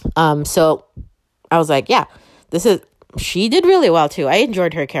 So I was like, yeah, she did really well too. I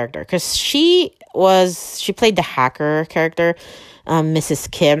enjoyed her character because she played the hacker character,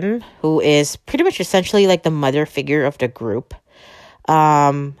 Mrs. Kim, who is pretty much essentially like the mother figure of the group.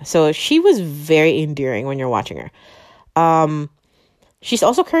 So she was very endearing when you're watching her. She's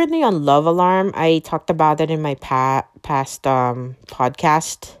also currently on Love Alarm. I talked about that in my past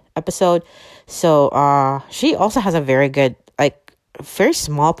podcast episode. So she also has a very good, like, very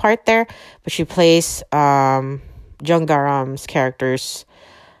small part there, but she plays Jung Garam's character's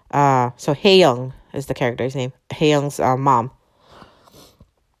so Hae Young is the character's name. Hae Young's mom.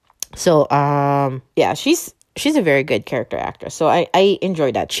 So yeah, she's a very good character actress. So I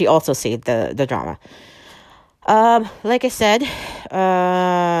enjoyed that. She also saved the drama. Like I said,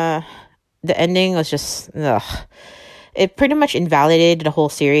 the ending was just ugh. It pretty much invalidated the whole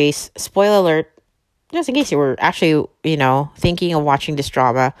series. Spoiler alert, just in case you were actually, thinking of watching this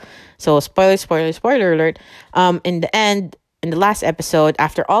drama. So spoiler alert. In the end, in the last episode,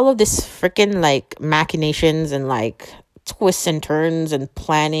 after all of this freaking like machinations and like twists and turns and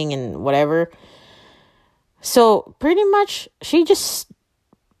planning and whatever, So pretty much she just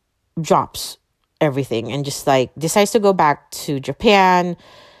drops everything and just like decides to go back to Japan.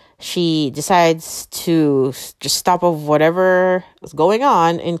 She decides to just stop of whatever is going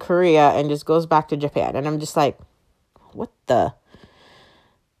on in Korea and just goes back to Japan. And I'm just like, what the?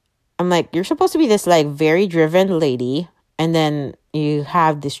 I'm like, you're supposed to be this like very driven lady, and then you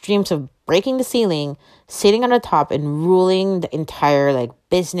have these dreams of breaking the ceiling, sitting on the top and ruling the entire like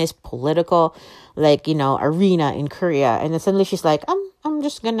business, political, like, arena in Korea. And then suddenly she's like, I'm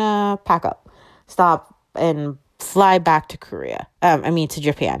just gonna pack up, stop and fly back to Korea. To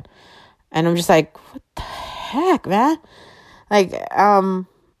Japan. And I'm just like, what the heck, man? Like,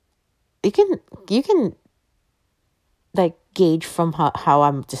 you can like gauge from how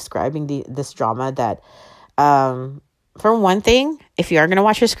I'm describing this drama that, for one thing, if you are gonna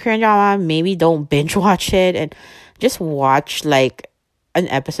watch this Korean drama, maybe don't binge watch it and just watch like an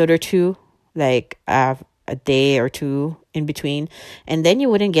episode or two, like a day or two in between, and then you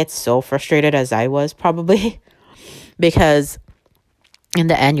wouldn't get so frustrated as I was probably because in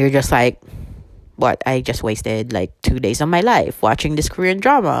the end you're just like, what, I just wasted like 2 days of my life watching this Korean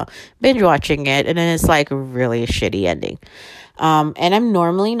drama, binge watching it, and then it's like a really shitty ending. And I'm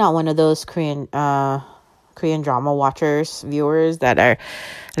normally not one of those Korean drama viewers that are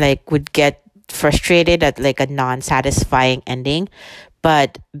like would get frustrated at like a non-satisfying ending,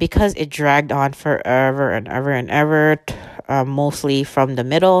 but because it dragged on forever and ever and ever, mostly from the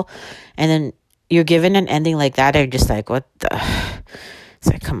middle, and then you're given an ending like that, I'm just like, what the? It's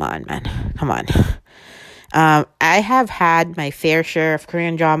like, come on, man, come on. I have had my fair share of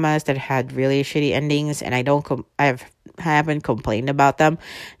Korean dramas that had really shitty endings, and I haven't complained about them,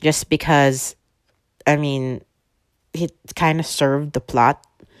 just because, it kind of served the plot.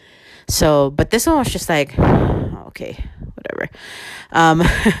 So, but this one was just like, okay, whatever.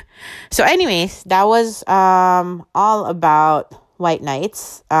 So anyways, that was all about White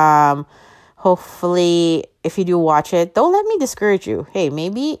Nights. Hopefully, if you do watch it, don't let me discourage you. Hey,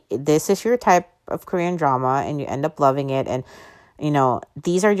 maybe this is your type of Korean drama and you end up loving it, and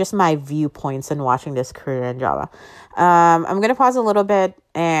these are just my viewpoints in watching this Korean drama. I'm gonna pause a little bit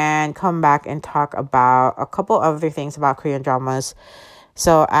and come back and talk about a couple other things about Korean dramas.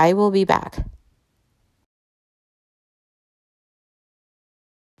 So I will be back.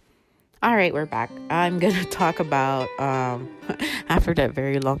 All right, we're back. I'm gonna talk about after that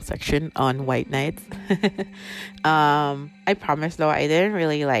very long section on White Nights. I promise though, I didn't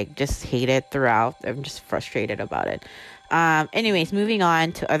really like just hate it throughout. I'm just frustrated about it. Anyways, moving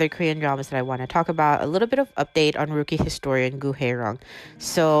on to other Korean dramas that I want to talk about. A little bit of update on Rookie Historian Gu Hae-rong.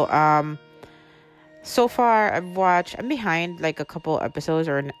 So far I'm behind like a couple episodes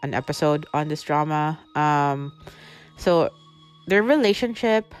or an episode on this drama. So their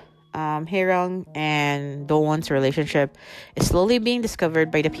relationship, Hae-rong and Do-won's relationship, is slowly being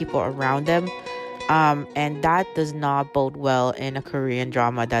discovered by the people around them. And that does not bode well in a Korean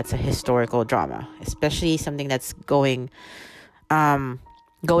drama that's a historical drama, especially something that's going on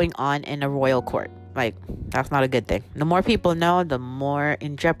in a royal court. Like, that's not a good thing. The more people know, the more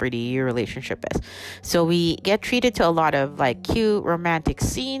in jeopardy your relationship is. So we get treated to a lot of like cute romantic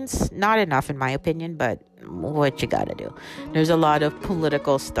scenes. Not enough in my opinion, but what you gotta do. There's a lot of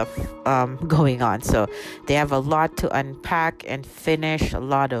political stuff going on. So they have a lot to unpack and finish, a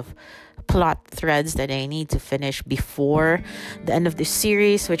lot of plot threads that they need to finish before the end of the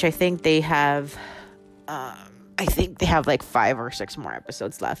series, which I think they have like 5 or 6 more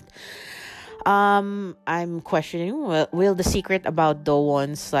episodes left. I'm questioning, will the secret about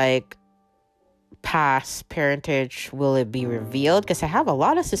Do-won's like past parentage, will it be revealed? Because I have a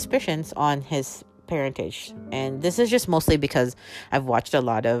lot of suspicions on his parentage, and this is just mostly because I've watched a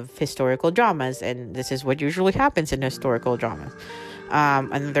lot of historical dramas, and this is what usually happens in historical dramas.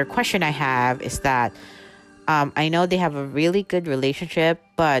 Another question I have is that I know they have a really good relationship,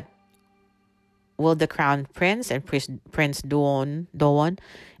 but will the crown prince and Prince Do-won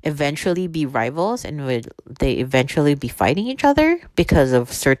eventually be rivals, and will they eventually be fighting each other because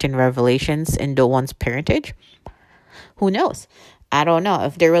of certain revelations in Do-won's parentage? Who knows? I don't know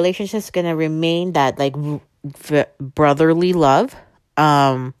if their relationship is gonna remain that like brotherly love.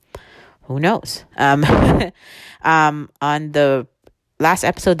 Who knows? On the last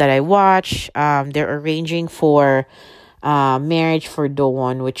episode that I watched, they're arranging for marriage for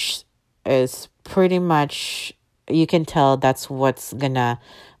Do-won, which is pretty much, you can tell that's what's gonna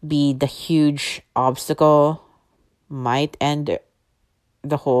be the huge obstacle, might end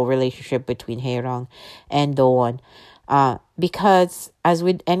the whole relationship between Hae-rong and Do-won. Because as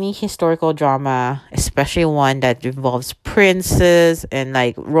with any historical drama, especially one that involves princes and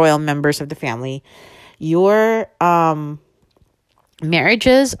like royal members of the family, Your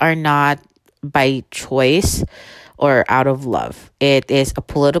marriages are not by choice or out of love. It is a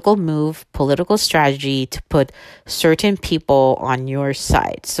political move, political strategy to put certain people on your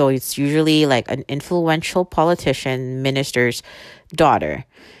side. So it's usually like an influential politician, minister's daughter,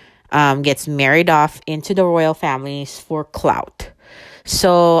 gets married off into the royal families for clout.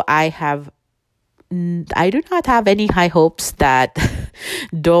 So I do not have any high hopes that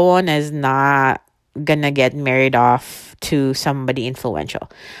Doan is not gonna get married off to somebody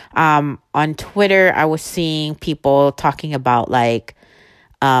influential. On Twitter, I was seeing people talking about like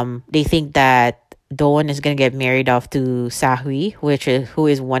they think that Doan is gonna get married off to Sahui, who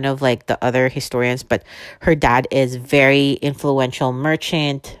is one of like the other historians, but her dad is very influential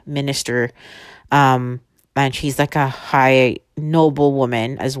merchant minister, and she's like a high noble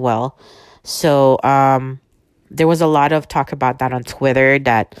woman as well. So there was a lot of talk about that on Twitter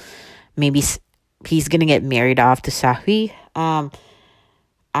that maybe he's gonna get married off to Sahui. I'm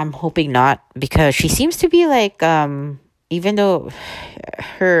hoping not, because she seems to be like even though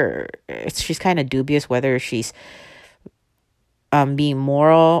she's kind of dubious whether she's being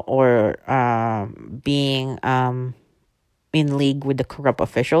moral or being in league with the corrupt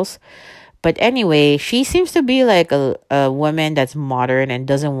officials. But anyway, she seems to be like a woman that's modern and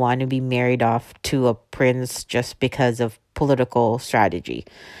doesn't want to be married off to a prince just because of political strategy.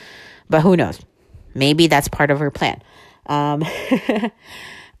 But who knows? Maybe that's part of her plan.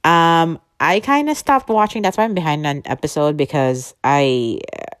 I kind of stopped watching. That's why I'm behind an episode, because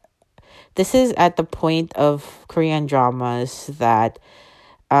this is at the point of Korean dramas that,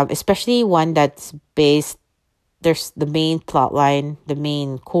 especially one that's based, there's the main plot line, the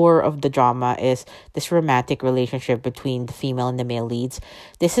main core of the drama is this romantic relationship between the female and the male leads.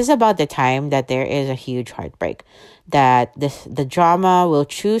 This is about the time that there is a huge heartbreak, that the drama will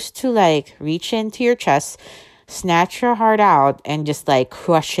choose to like reach into your chest, snatch your heart out, and just like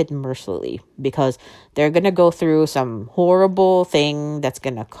crush it mercilessly, because they're gonna go through some horrible thing that's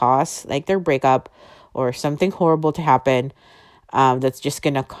gonna cause like their breakup or something horrible to happen, that's just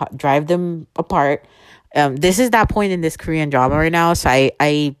gonna drive them apart. This is that point in this Korean drama right now. So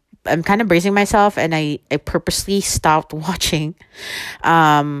I'm kind of bracing myself, and I purposely stopped watching,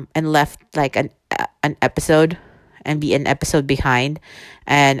 and left like an episode and be an episode behind.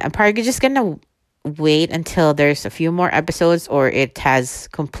 And I'm probably just gonna wait until there's a few more episodes or it has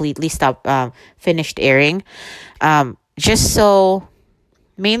completely stopped, finished airing. Just so,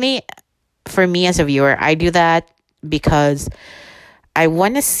 mainly for me as a viewer, I do that because I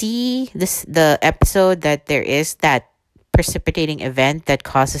want to see the episode that there is that precipitating event that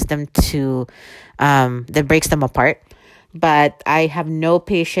causes them to that breaks them apart. But I have no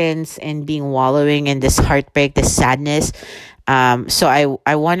patience in being wallowing in this heartbreak, this sadness. So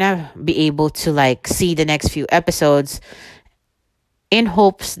I want to be able to like see the next few episodes in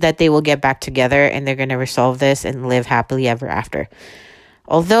hopes that they will get back together and they're going to resolve this and live happily ever after.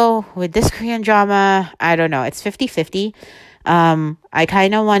 Although with this Korean drama, I don't know, it's 50-50. I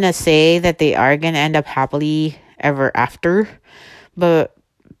kind of want to say that they are going to end up happily ever after, but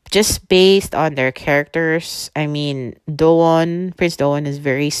just based on their characters, I mean, Prince Doan is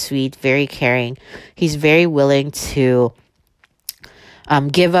very sweet, very caring. He's very willing to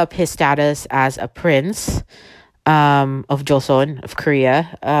give up his status as a prince of Joseon, of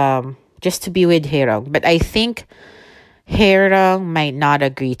Korea, just to be with Haerong. But I think Haerong might not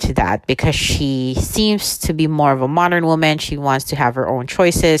agree to that because she seems to be more of a modern woman. She wants to have her own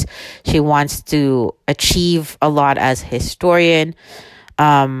choices. She wants to achieve a lot as historian.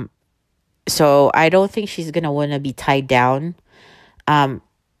 So I don't think she's gonna want to be tied down.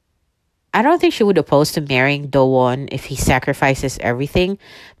 I don't think she would oppose to marrying Do-won if he sacrifices everything,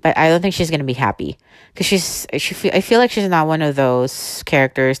 but I don't think she's gonna be happy because I feel like she's not one of those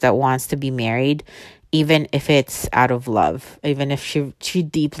characters that wants to be married, even if it's out of love, even if she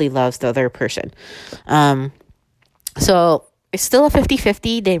deeply loves the other person. So it's still a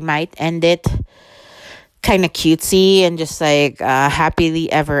 50-50. They might end it kind of cutesy and just like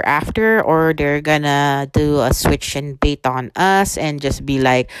happily ever after, or they're gonna do a switch and bait on us and just be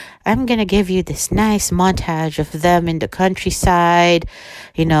like, I'm gonna give you this nice montage of them in the countryside,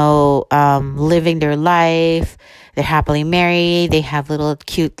 living their life. They're happily married, they have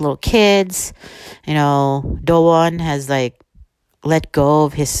cute little kids. Do-won has like let go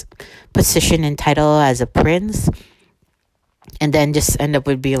of his position and title as a prince, and then just end up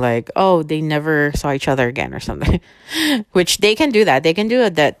with be like, oh, they never saw each other again or something. Which they can do that. They can do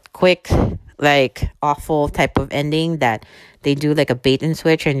that quick, like awful type of ending that they do like a bait and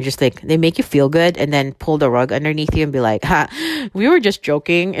switch and just like they make you feel good and then pull the rug underneath you and be like, we were just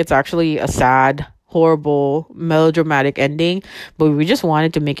joking. It's actually a sad, horrible melodramatic ending, but we just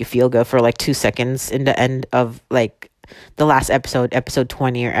wanted to make you feel good for like 2 seconds in the end of like the last episode, episode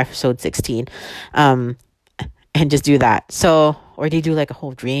 20 or episode 16. And just do that. So, or they do like a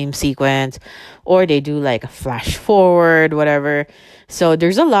whole dream sequence, or they do like a flash forward, whatever. So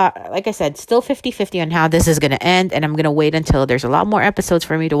there's a lot, like I said, still 50-50 on how this is going to end. And I'm going to wait until there's a lot more episodes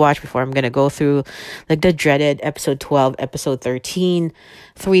for me to watch before I'm going to go through like the dreaded episode 12, episode 13,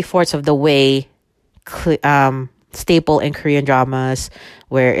 3/4 of the way, staple in Korean dramas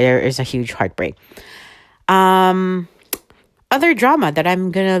where there is a huge heartbreak. Other drama that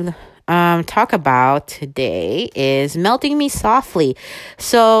I'm gonna talk about today is Melting Me Softly.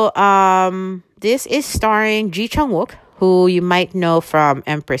 So this is starring Ji Chang-wook, who you might know from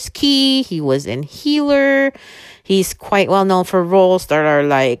Empress Ki. He was in Healer. He's quite well known for roles that are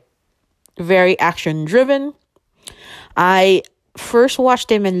like very action driven. I first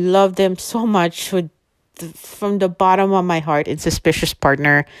watched him and loved him so much from the bottom of my heart in Suspicious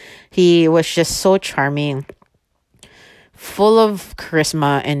Partner. He was just so charming, full of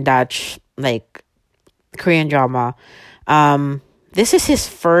charisma in that like Korean drama. This is his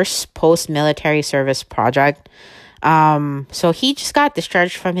first post-military service project. So he just got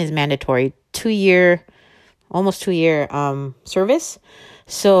discharged from his mandatory almost 2 year service.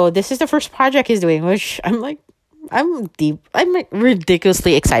 So this is the first project he's doing, which I'm like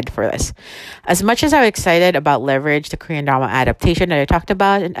ridiculously excited for this. As much as I'm excited about Leverage, the Korean drama adaptation that I talked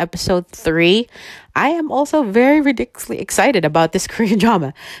about in episode 3, I am also very ridiculously excited about this Korean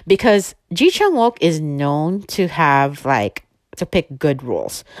drama because Ji Chang-wook is known to have to pick good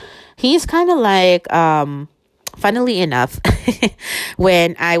roles. He's kind of like, funnily enough,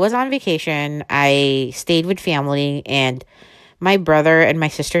 when I was on vacation, I stayed with family, and my brother and my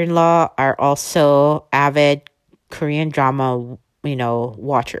sister-in-law are also avid Korean drama,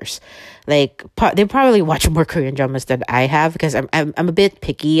 watchers. Like they probably watch more Korean dramas than I have because I'm a bit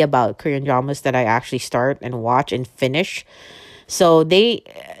picky about Korean dramas that I actually start and watch and finish. So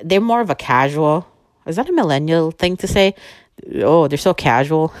they're more of a casual. Is that a millennial thing to say? Oh, they're so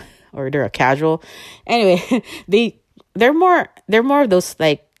casual, or they're a casual. Anyway, they're more of those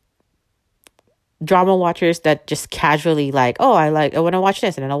like drama watchers that just casually I want to watch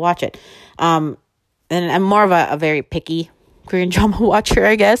this and then I'll watch it. And I'm more of a very picky Korean drama watcher,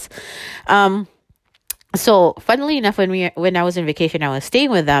 I guess. So funnily enough, when I was in vacation, I was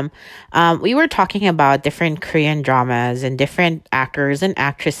staying with them. We were talking about different Korean dramas and different actors and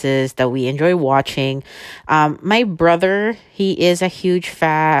actresses that we enjoy watching. My brother, he is a huge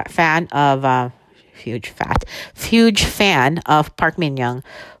fan of Park Min Young,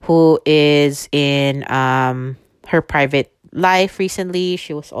 who is in Her Private Life recently.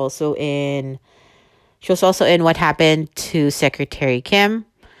 She was also in What Happened to Secretary Kim.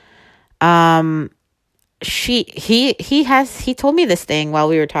 He told me this thing while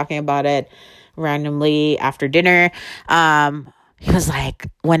we were talking about it randomly after dinner. He was like,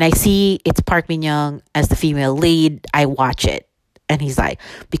 when I see it's Park Min Young as the female lead, I watch it. And he's like,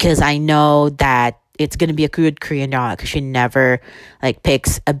 because I know that it's gonna be a good Korean drama because she never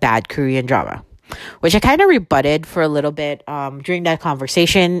picks a bad Korean drama, which I kind of rebutted for a little bit during that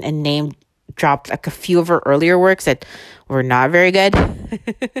conversation and dropped a few of her earlier works that were not very good.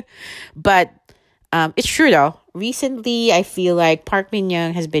 But it's true though. Recently, I feel like Park Min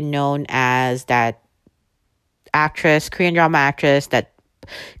Young has been known as that Korean drama actress that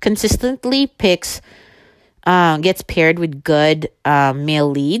consistently gets paired with good male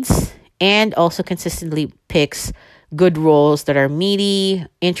leads, and also consistently picks good roles that are meaty,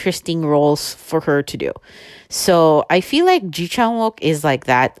 interesting roles for her to do. So I feel like Ji Chang-wook is like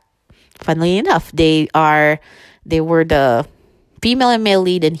that. Funnily enough, they were the female and male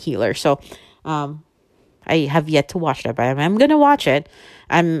lead in Healer. So I have yet to watch that, but I'm gonna watch it.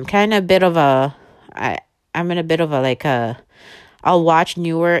 I'm in a bit of a I'll watch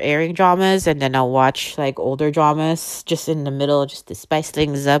newer airing dramas and then I'll watch older dramas just in the middle, just to spice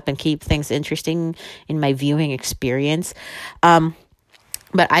things up and keep things interesting in my viewing experience.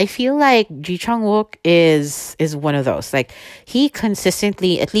 But I feel like Ji Chang-wook is one of those. He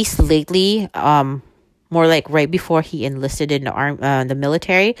consistently, at least lately, more right before he enlisted in the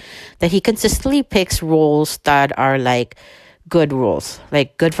military, that he consistently picks roles that are good roles,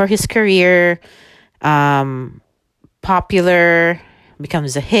 good for his career, popular,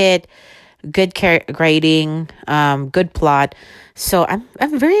 becomes a hit, good writing, good plot. So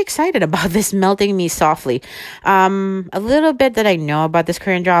I'm very excited about this Melting Me Softly. A little bit that I know about this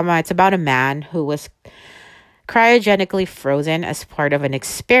Korean drama, it's about a man who was cryogenically frozen as part of an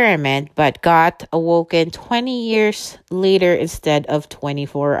experiment, but got awoken 20 years later instead of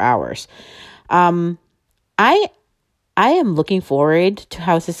 24 hours. I I am looking forward to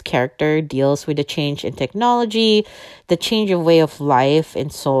how this character deals with the change in technology, the change of way of life in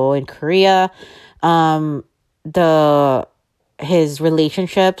Seoul in Korea, um, the his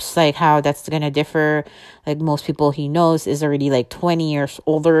relationships, like how that's gonna differ. Like most people he knows is already like 20 years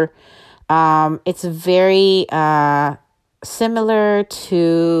older. It's very similar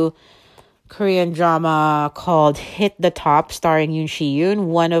to Korean drama called Hit the Top starring Yoon Shi Yoon,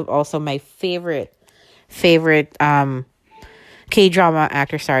 one of also my favorite K drama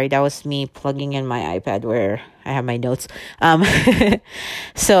actor. Sorry, that was me plugging in my iPad where I have my notes.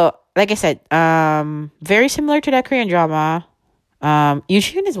 So like I said, very similar to that Korean drama. Yoon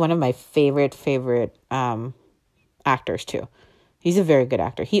Shi Yoon is one of my favorite actors too. He's a very good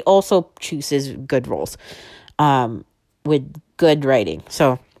actor. He also chooses good roles, with good writing.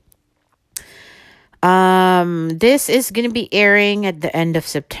 So this is gonna be airing at the end of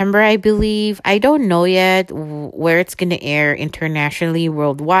September, I believe. I don't know yet where it's gonna air internationally,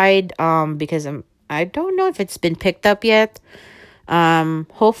 worldwide. Because I don't know if it's been picked up yet.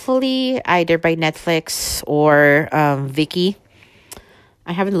 Hopefully either by Netflix or Viki.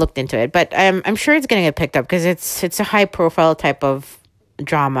 I haven't looked into it, but I'm sure it's gonna get picked up because it's a high profile type of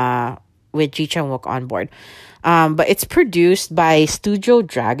drama with Ji Chang Wook on board. But it's produced by Studio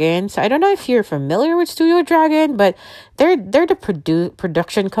Dragon. So I don't know if you're familiar with Studio Dragon, but they're the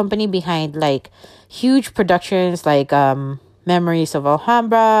production company behind like huge productions like Memories of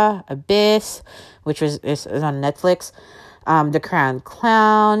Alhambra, Abyss, which is on Netflix. The Crown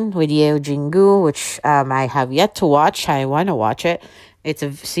Clown with Yeo Jin-gu, which I have yet to watch. I want to watch it.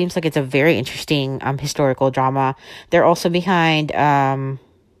 Seems like it's a very interesting historical drama. They're also behind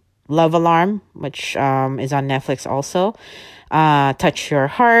Love Alarm, which is on Netflix also. Touch Your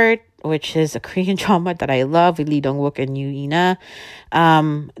Heart, which is a Korean drama that I love with Lee Dong-wook and Yoo Ina.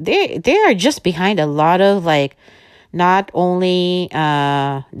 They are just behind a lot of like not only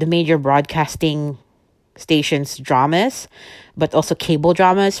the major broadcasting stations dramas, but also cable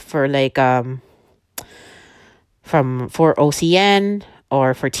dramas for like for OCN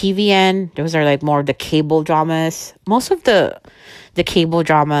or for TVN. Those are like more of the cable dramas. Most of the cable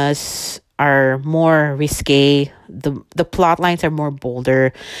dramas are more risque. The plot lines are more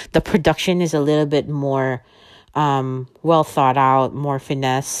bolder. The production is a little bit more well thought out, more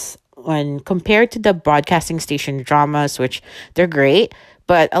finesse when compared to the broadcasting station dramas, which they're great,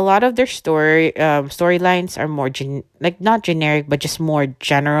 but a lot of their storylines are more not generic, but just more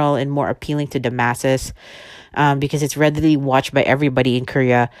general and more appealing to the masses, because it's readily watched by everybody in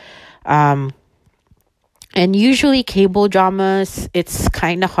Korea. And usually cable dramas, it's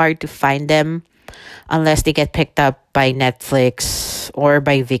kind of hard to find them unless they get picked up by Netflix or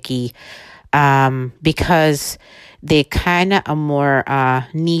by Viki, because they kind of are more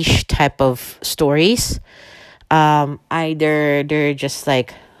niche type of stories. Either they're just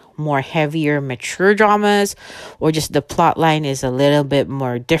like more heavier mature dramas, or just the plot line is a little bit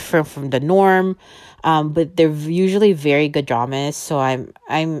more different from the norm. But they're usually very good dramas, so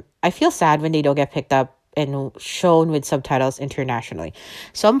I feel sad when they don't get picked up and shown with subtitles internationally.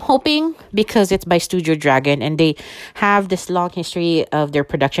 So I'm hoping, because it's by Studio Dragon and they have this long history of their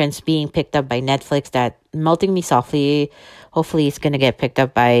productions being picked up by Netflix, that Melting Me Softly hopefully it's gonna get picked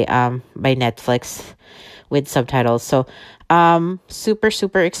up by Netflix with subtitles. So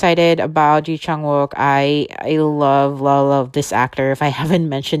super excited about Ji Chang Wook. I love this actor, if I haven't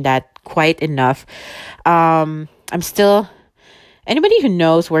mentioned that quite enough. I'm still, anybody who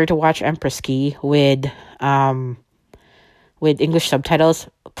knows where to watch Empress Ki with English subtitles,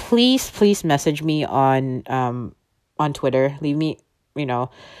 please message me on Twitter. Leave me,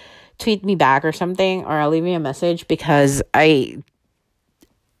 tweet me back or something, or I'll leave me a message, because I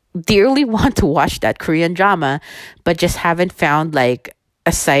dearly want to watch that Korean drama, but just haven't found like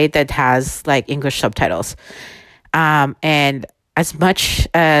a site that has like English subtitles. And as much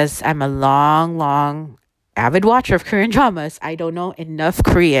as I'm a long avid watcher of Korean dramas, I don't know enough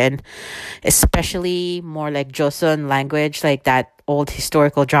Korean, especially more like Joseon language, like that old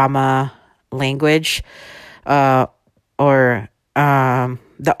historical drama language, or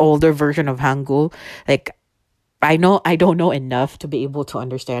the older version of Hangul. Like, I don't know enough to be able to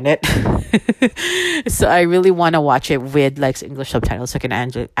understand it. So I really want to watch it with like English subtitles so I can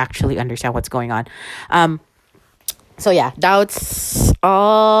actually understand what's going on. So yeah, that's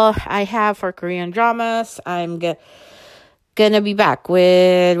all I have for Korean dramas. I'm gonna be back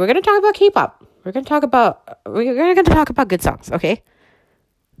with, we're gonna talk about K-pop. We're gonna talk about good songs, okay?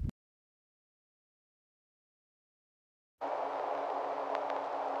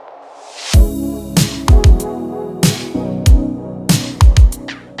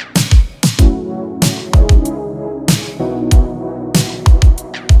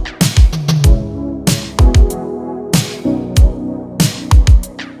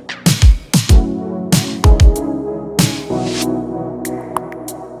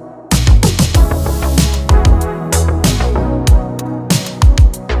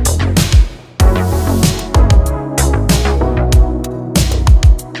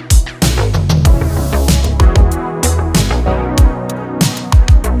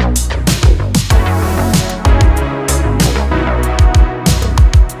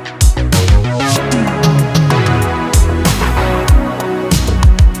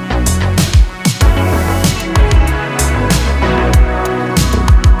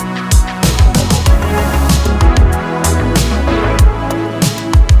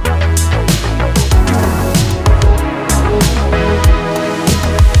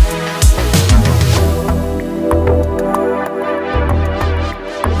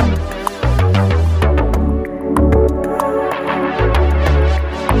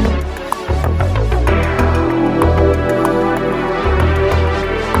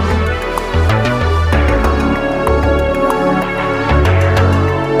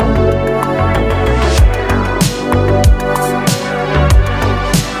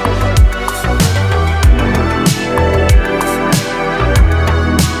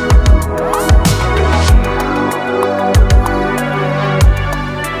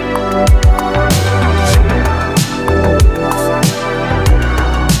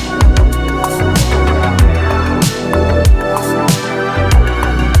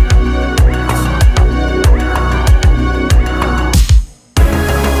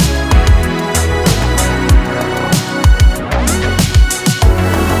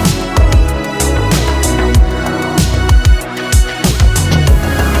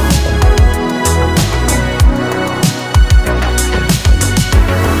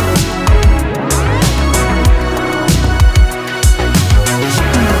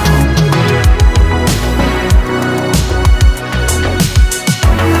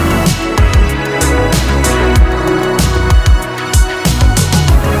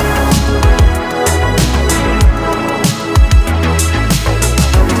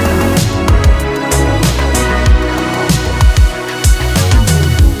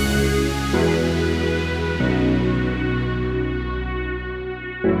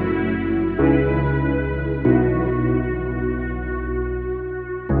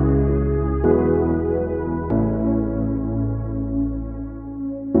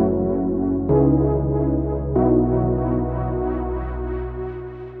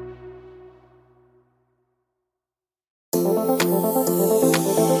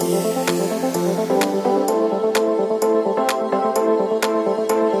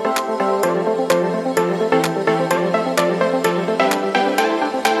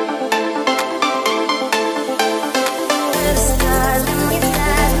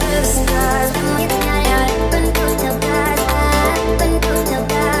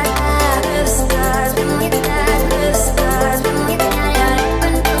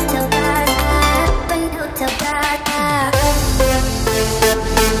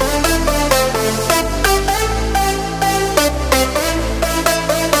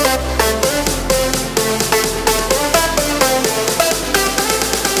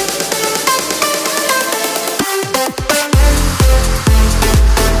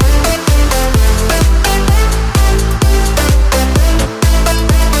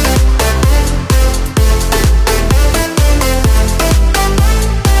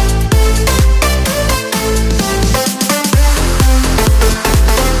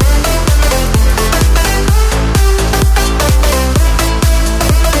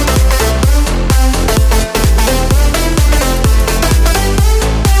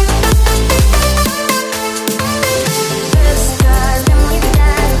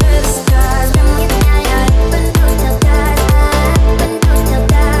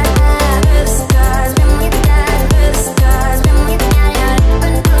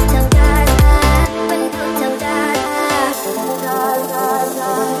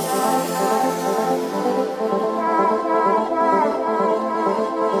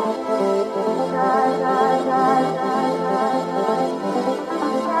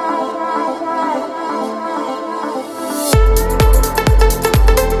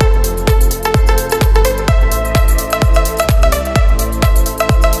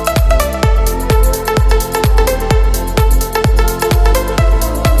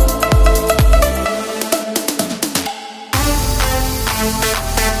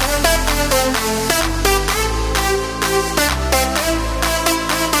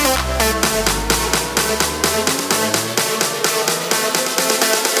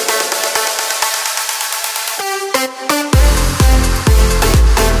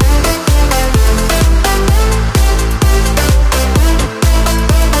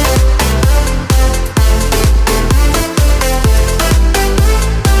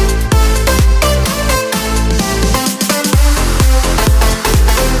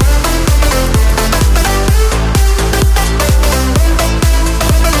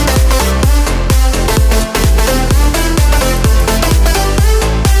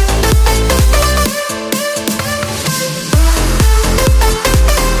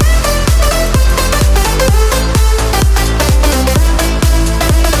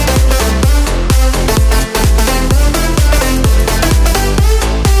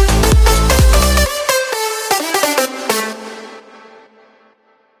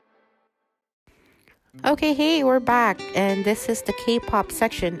 Okay, hey, we're back, and this is the K-pop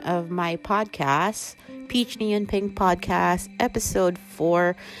section of my podcast, Peach Neon Pink Podcast, episode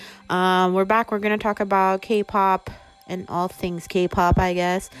 4. We're back. We're gonna talk about K-pop and all things K-pop, I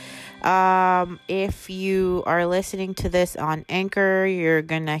guess. If you are listening to this on Anchor, you're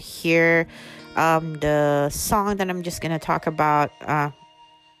gonna hear the song that I'm just gonna talk about.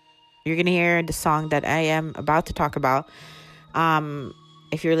 You're gonna hear the song that I am about to talk about.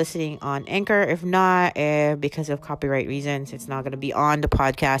 If you're listening on Anchor, if not, because of copyright reasons, it's not going to be on the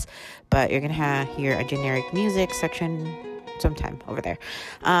podcast, but you're going to hear a generic music section sometime over there.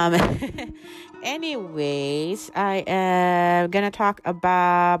 Anyways, I am going to talk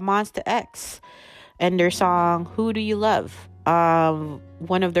about Monsta X and their song, Who Do You Love?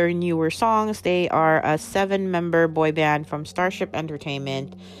 One of their newer songs. They are a 7-member boy band from Starship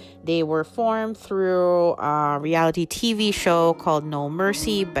Entertainment. They were formed through a reality TV show called No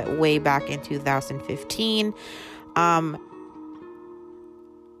Mercy, but way back in 2015. I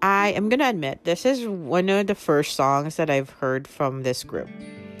am going to admit, this is one of the first songs that I've heard from this group.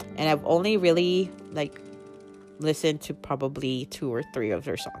 And I've only really, listened to probably 2 or 3 of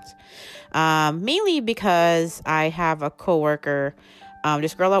their songs. Mainly because I have a coworker,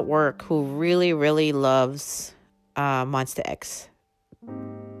 this girl at work, who really, really loves Monsta X.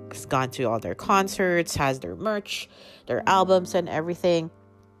 Has gone to all their concerts, has their merch, their albums, and everything.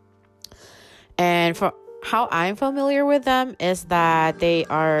 And for how I'm familiar with them is that they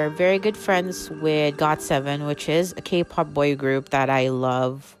are very good friends with GOT7, which is a K-pop boy group that I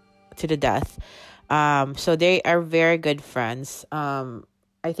love to the death. So they are very good friends.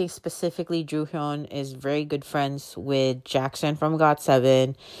 I think specifically Joohyun is very good friends with Jackson from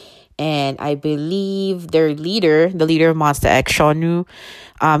GOT7. And I believe their leader, the leader of Monsta X, Shonu,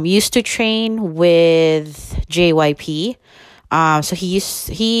 used to train with JYP. So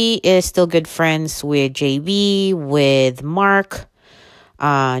he is still good friends with JB, with Mark,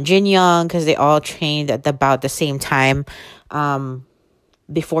 Jin Young, because they all trained at about the same time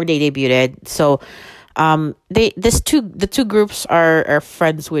before they debuted. So the two groups are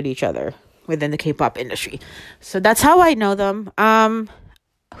friends with each other within the K-pop industry. So that's how I know them.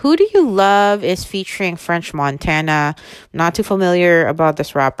 Who Do You Love is featuring French Montana. Not too familiar about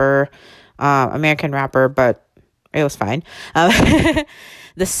this rapper, American rapper, but it was fine. The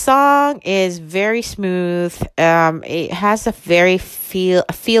song is very smooth. It has a very feel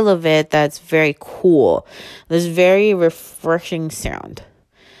of it that's very cool. There's very refreshing sound.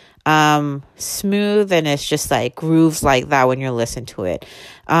 Smooth, and it's just like grooves like that when you listen to it.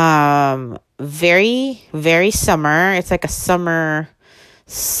 Very, very summer. It's like a summer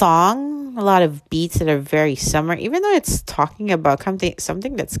song, a lot of beats that are very summer, even though it's talking about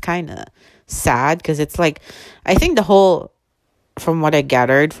something that's kind of sad, because it's like, I think the whole, from what I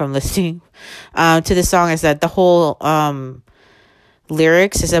gathered from listening to the song, is that the whole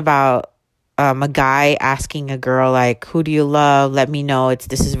lyrics is about a guy asking a girl, like, who do you love? Let me know.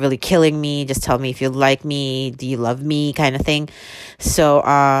 This is really killing me. Just tell me if you like me. Do you love me? Kind of thing. So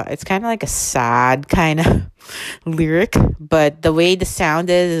it's kind of like a sad kind of lyric, but the way the sound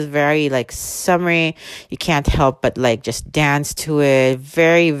is very like summery. You can't help but like just dance to it.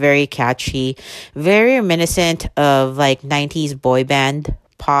 Very, very catchy. Very reminiscent of like 90s boy band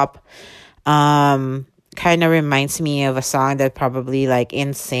pop. Kind of reminds me of a song that probably like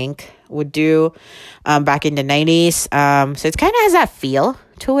NSYNC would do back in the 90s. So it kind of has that feel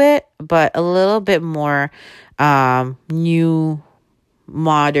to it, but a little bit more new,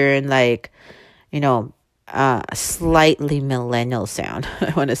 modern, like, slightly millennial sound,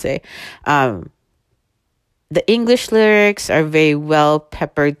 I want to say. The English lyrics are very well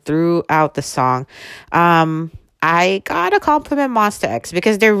peppered throughout the song. I gotta compliment Monsta X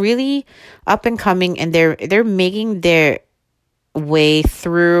because they're really up and coming, and they're making their way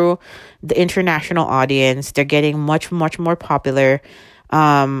through the international audience. They're getting much, much more popular.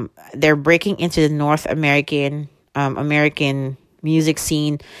 They're breaking into the North American music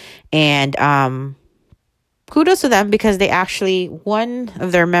scene, and kudos to them, because they actually, one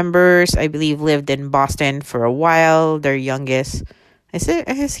of their members, I believe, lived in Boston for a while. Their youngest,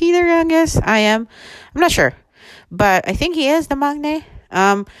 is he their youngest? I'm not sure, but I think he is the maknae.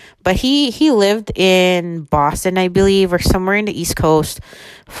 But he lived in Boston, I believe, or somewhere in the East Coast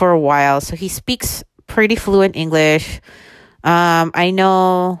for a while. So he speaks pretty fluent English. I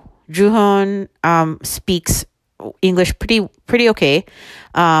know Joohyun speaks English pretty okay.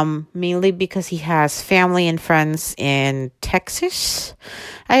 Mainly because he has family and friends in Texas,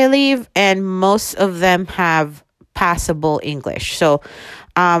 I believe, and most of them have passable English. So,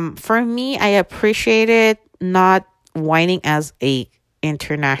 for me, I appreciate it not whining as a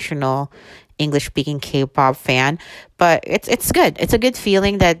international English speaking K-pop fan, but it's good. It's a good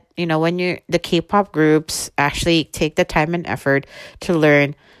feeling that, when the K-pop groups actually take the time and effort to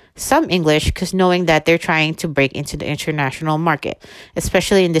learn some English, because knowing that they're trying to break into the international market,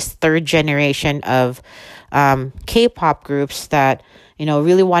 especially in this third generation of K-pop groups that,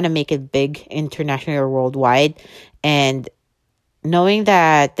 really want to make it big internationally or worldwide. And knowing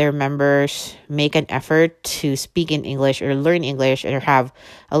that their members make an effort to speak in English or learn English or have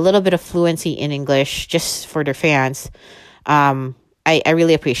a little bit of fluency in English just for their fans, I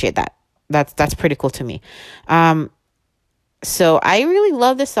really appreciate that. That's pretty cool to me. So I really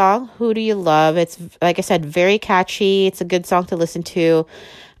love the song, Who Do You Love? It's, like I said, very catchy. It's a good song to listen to.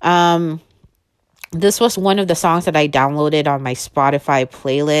 This was one of the songs that I downloaded on my Spotify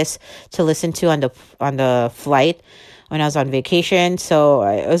playlist to listen to on the flight when I was on vacation. So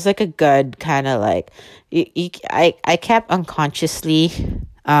it was like a good kind of like, I kept unconsciously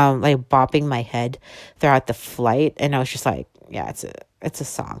like bopping my head throughout the flight, and I was just like, yeah, it's a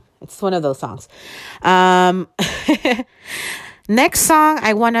song. It's one of those songs. Next song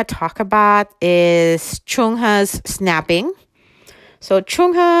I want to talk about is Chungha's Snapping. So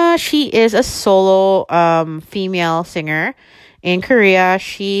Chungha, she is a solo female singer in Korea.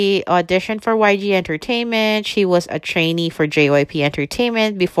 She auditioned for YG Entertainment. She was a trainee for JYP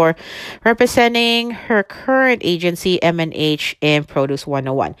Entertainment before representing her current agency M&H in Produce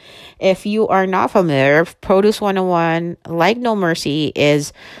 101. If you are not familiar, Produce 101, like No Mercy,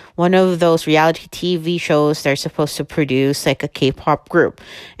 is one of those reality TV shows they're supposed to produce like a K-pop group.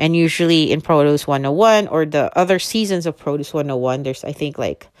 And usually in Produce 101 or the other seasons of Produce 101, there's I think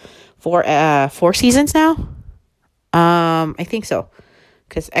like four seasons now. I think so.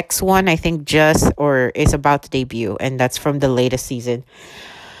 Because X1, I think just or is about to debut, and that's from the latest season.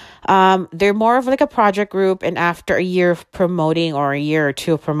 They're more of like a project group, and after a year of promoting or a year or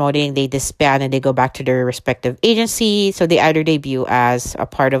two of promoting, they disband and they go back to their respective agency. So they either debut as a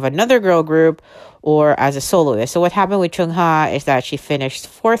part of another girl group or as a soloist. So what happened with Chungha is that she finished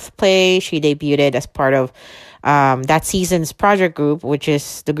fourth place. She debuted as part of that season's project group, which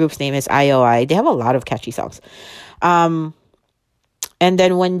is the group's name is IOI. They have a lot of catchy songs. And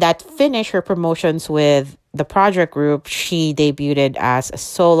then when that finished her promotions with the project group, she debuted as a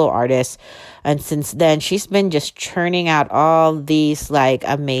solo artist. And since then, she's been just churning out all these like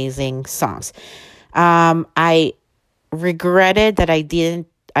amazing songs. I regretted that I didn't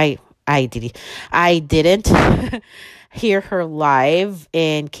hear her live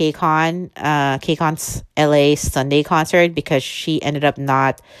in KCON's LA Sunday concert, because she ended up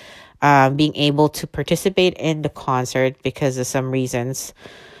not being able to participate in the concert because of some reasons.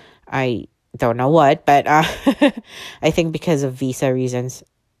 I don't know what, but I think because of visa reasons,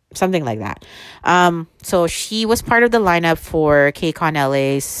 something like that. So she was part of the lineup for KCON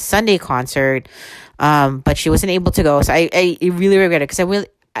LA's Sunday concert, but she wasn't able to go. So I really regret it, because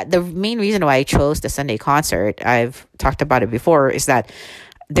the main reason why I chose the Sunday concert, I've talked about it before, is that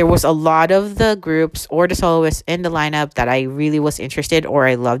there was a lot of the groups or the soloists in the lineup that I really was interested or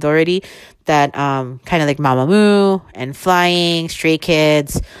I loved already, that kind of like Mamamoo and Flying, Stray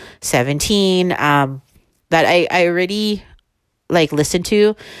Kids, 17, that I already like listened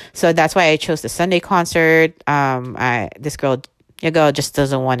to. So that's why I chose the Sunday concert. This girl just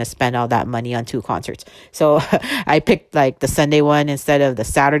doesn't want to spend all that money on two concerts. So I picked like the Sunday one instead of the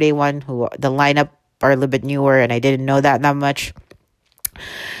Saturday one, who the lineup are a little bit newer and I didn't know that much.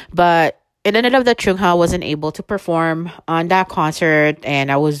 But it ended up that Chungha wasn't able to perform on that concert,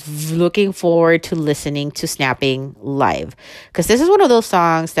 and I was looking forward to listening to Snapping live, because this is one of those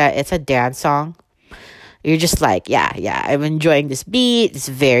songs that it's a dance song. You're just like, yeah, I'm enjoying this beat. It's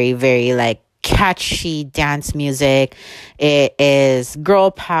very, very like catchy dance music. It is girl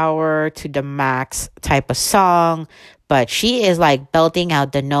power to the max type of song, but she is like belting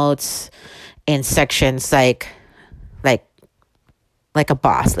out the notes in sections like a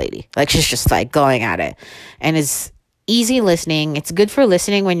boss lady. Like she's just like going at it, and it's easy listening. It's good for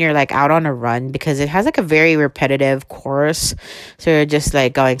listening when you're like out on a run, because it has like a very repetitive chorus. So you're just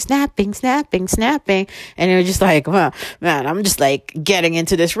like going snapping, snapping, snapping, and you're just like, well, man, I'm just like getting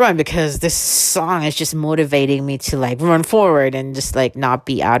into this run because this song is just motivating me to like run forward and just like not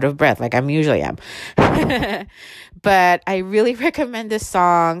be out of breath like I'm usually am. But I really recommend this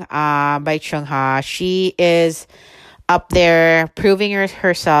song by Chungha. She is up there proving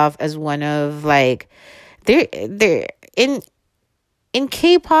herself as one of like there in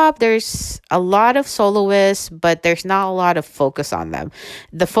K-pop. There's a lot of soloists, but there's not a lot of focus on them.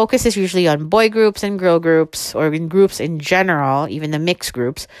 The focus is usually on boy groups and girl groups, or in groups in general, even the mixed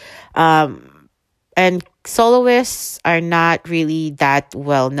groups. And soloists are not really that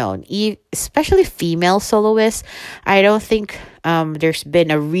well known, especially female soloists. I don't think there's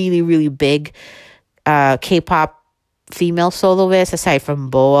been a really, really big K-pop female soloist aside from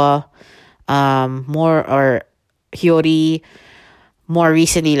Boa, more or Hyori, more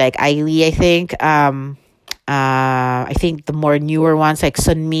recently like Ailey, I think. I think the more newer ones like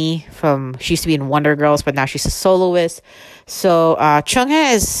Sunmi from she used to be in Wonder Girls, but now she's a soloist. So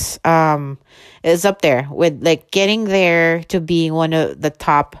Chungha is up there with like getting there to being one of the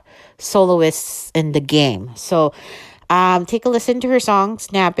top soloists in the game. So take a listen to her song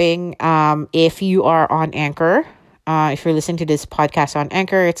Snapping. If you are on Anchor, if you're listening to this podcast on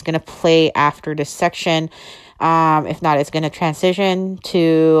Anchor, it's gonna play after this section. If not, it's gonna transition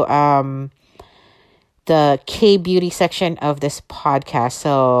to the K beauty section of this podcast.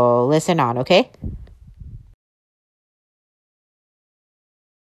 So listen on, okay?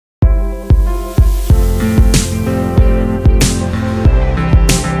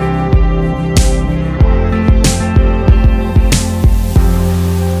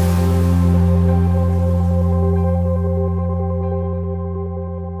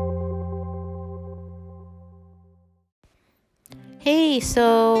 Hey,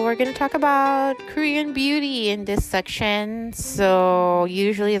 so we're going to talk about Korean beauty in this section. So,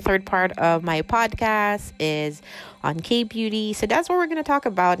 usually the third part of my podcast is on K beauty. So, that's what we're going to talk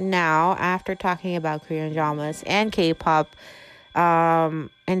about now after talking about Korean dramas and K pop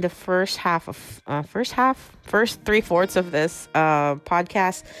in the first three-fourths of this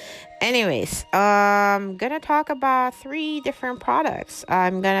podcast. Anyways, gonna talk about three different products.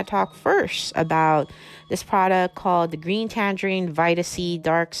 I'm gonna talk first about this product called the Green Tangerine Vita C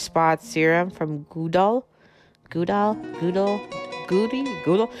Dark Spot Serum from Goodal. Goodal, Goodal, Goody,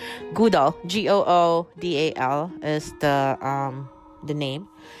 Goodal, Goodal. Goodal is the name.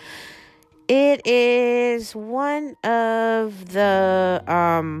 It is one of the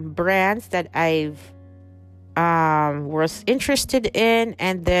brands that I've was interested in,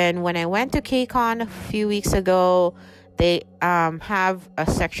 and then when I went to KCON a few weeks ago, they have a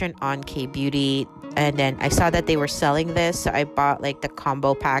section on K beauty, and then I saw that they were selling this, so I bought like the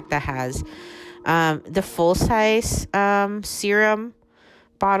combo pack that has the full size serum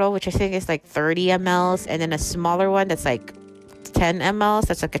bottle, which I think is like 30 mls, and then a smaller one that's like 10 mls,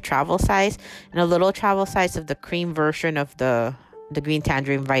 that's like a travel size, and a little travel size of the cream version of the Green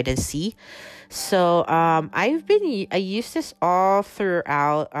Tangerine Vitamin C. So I used this all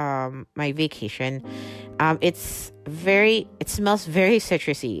throughout my vacation. It smells very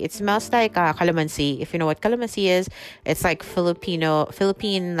citrusy. It smells like calamansi. If you know what calamansi is, it's like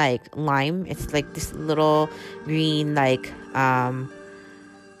Philippine like lime. It's like this little green like lime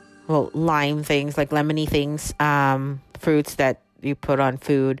things, like lemony things, fruits that you put on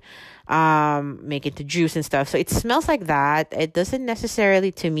food, make it to juice and stuff. So it smells like that. It doesn't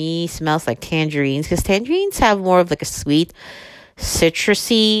necessarily, to me, smells like tangerines, because tangerines have more of like a sweet,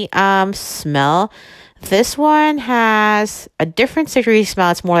 citrusy smell. This one has a different citrusy smell.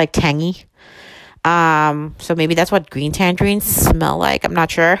 It's more like tangy. So maybe that's what green tangerines smell like. I'm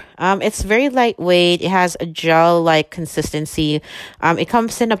not sure. It's very lightweight. It has a gel-like consistency. It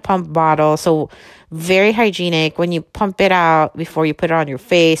comes in a pump bottle, so very hygienic. When you pump it out before you put it on your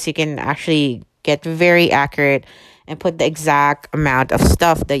face, you can actually get very accurate and put the exact amount of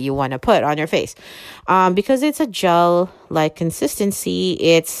stuff that you want to put on your face. Because it's a gel-like consistency,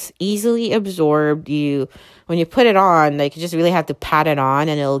 it's easily absorbed. When you put it on, like, you just really have to pat it on,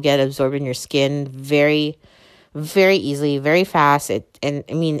 and it'll get absorbed in your skin very, very easily, very fast.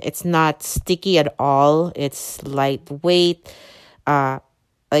 It's not sticky at all. It's lightweight.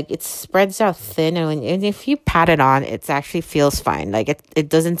 Like, it spreads out thin, and if you pat it on, it actually feels fine. Like, it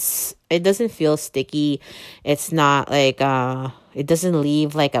doesn't feel sticky. It's not like it doesn't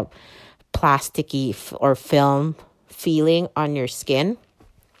leave like a plasticky or film feeling on your skin,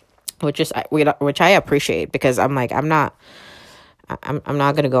 which I appreciate, because I'm not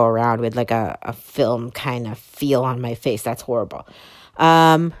gonna go around with like a film kind of feel on my face. That's horrible.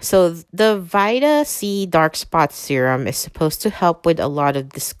 So the Vita C Dark Spot Serum is supposed to help with a lot of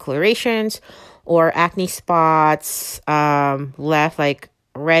discolorations or acne spots, left like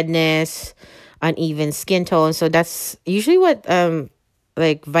redness, uneven skin tone. So that's usually what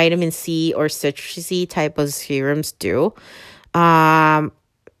like vitamin C or citrusy type of serums do.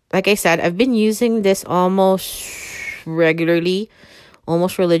 Like I said, I've been using this almost regularly,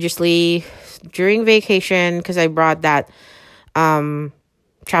 almost religiously during vacation, because I brought that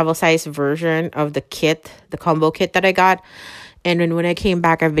travel size version of the combo kit that I got. And then when I came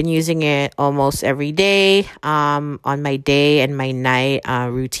back, I've been using it almost every day on my day and my night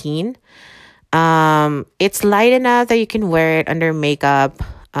routine. It's light enough that you can wear it under makeup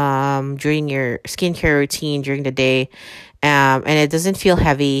during your skincare routine during the day. And it doesn't feel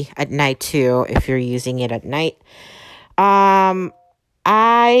heavy at night too if you're using it at night. Um,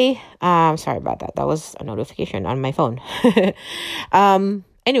 I sorry about that. That was a notification on my phone.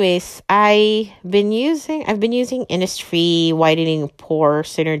 Anyways, I've been using Innisfree Whitening Pore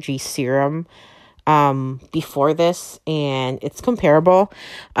Synergy Serum before this, and it's comparable.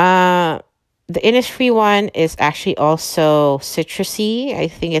 The Innisfree one is actually also citrusy. I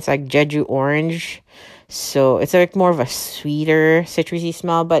think it's like Jeju orange. So it's like more of a sweeter citrusy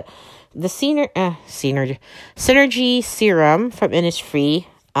smell, but the Synergy serum from Innisfree,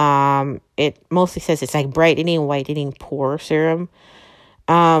 it mostly says it's like brightening, whitening pore serum.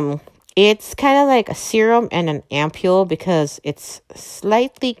 It's kind of like a serum and an ampule because it's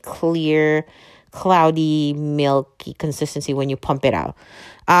slightly clear, cloudy, milky consistency when you pump it out.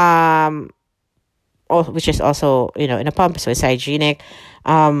 Um, which is also, in a pump, so it's hygienic.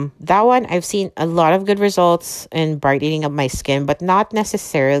 That one, I've seen a lot of good results in brightening up my skin, but not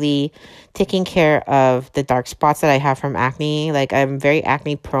necessarily taking care of the dark spots that I have from acne. Like, I'm very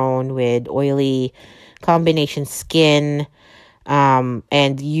acne prone with oily combination skin.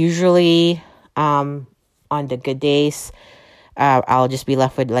 And usually, on the good days, I'll just be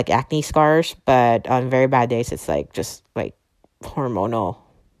left with like acne scars, but on very bad days, it's like just like hormonal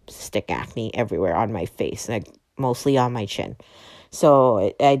stick acne everywhere on my face, like mostly on my chin.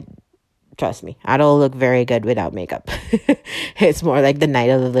 So I trust me, I don't look very good without makeup. It's more like the Night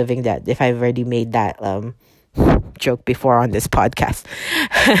of the Living Dead, if I've already made that joke before on this podcast.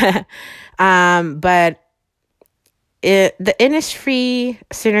 But the Innisfree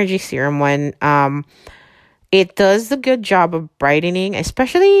Synergy Serum one, it does a good job of brightening,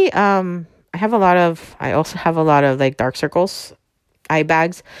 especially I also have a lot of like dark circles, eye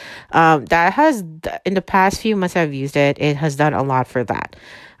bags. That has, in the past few months I've used it, it has done a lot for that.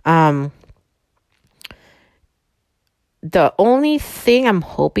 The only thing I'm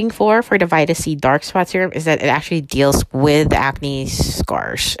hoping for the Vita C Dark Spot Serum is that it actually deals with acne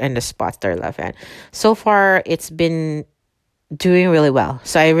scars and the spots that are left in. So far, it's been doing really well.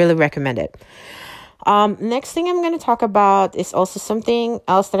 So I really recommend it. Next thing I'm going to talk about is also something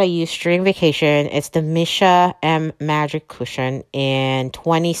else that I used during vacation. It's the Misha M Magic Cushion in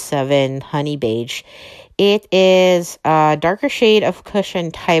 27 Honey Beige. It is a darker shade of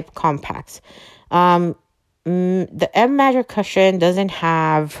cushion type compacts. The M Magic Cushion doesn't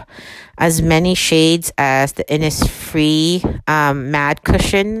have as many shades as the Innisfree Mad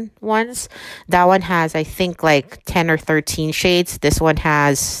Cushion ones. That one has, I think, like 10 or 13 shades. This one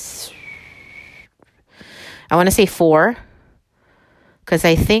has, I want to say 4, because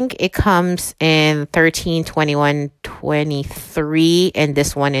I think it comes in 13, 21, 23, and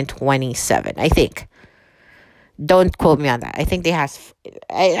this one in 27, I think. Don't quote me on that. I think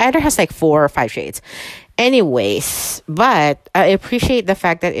either has like 4 or 5 shades. Anyways, but I appreciate the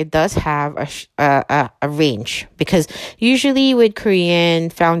fact that it does have a range, because usually with Korean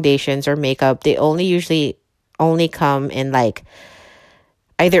foundations or makeup, they usually only come in like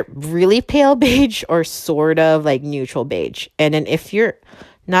either really pale beige or sort of like neutral beige. And then if you're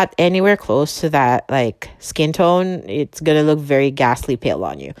not anywhere close to that like skin tone, it's gonna look very ghastly pale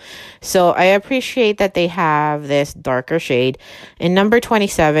on you. So I appreciate that they have this darker shade. In number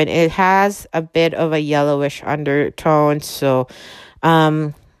 27, it has a bit of a yellowish undertone. So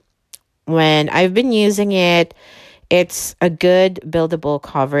when I've been using it, it's a good buildable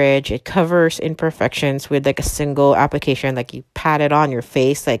coverage. It covers imperfections with like a single application, like you pat it on your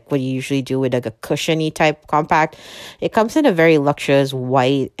face, like what you usually do with like a cushiony type compact. It comes in a very luxurious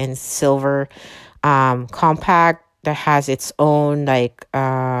white and silver compact that has its own like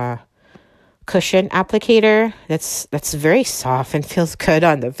cushion applicator that's very soft and feels good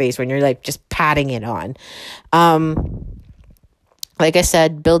on the face when you're like just patting it on. Like I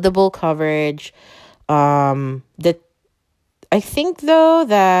said, buildable coverage. I think though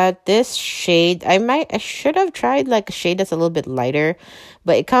that this shade, I should have tried like a shade that's a little bit lighter,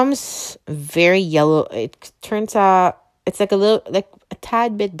 but it comes very yellow. It turns out it's like a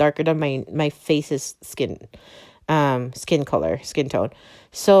tad bit darker than my face's skin tone.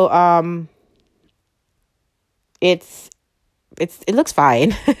 So it looks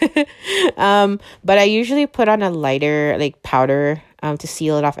fine. But I usually put on a lighter like powder to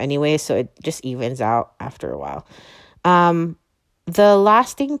seal it off anyway, so it just evens out after a while. The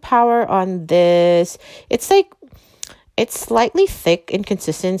lasting power on this, it's slightly thick in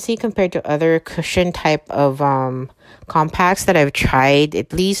consistency compared to other cushion type of compacts that I've tried.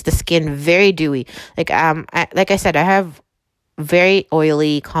 It leaves the skin very dewy. Like I said, I have very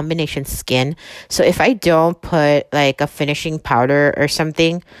oily combination skin. So if I don't put like a finishing powder or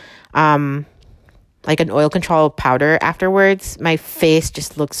something, like an oil control powder afterwards, my face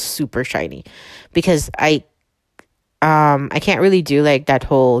just looks super shiny because I can't really do like that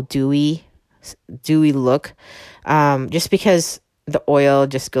whole dewy look, just because the oil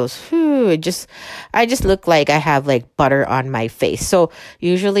just goes whew, I just look like I have like butter on my face. So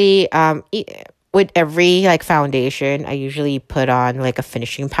usually with every like foundation, I usually put on like a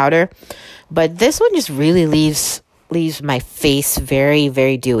finishing powder, but this one just really leaves my face very,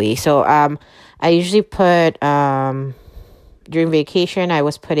 very dewy. So I usually put during vacation, I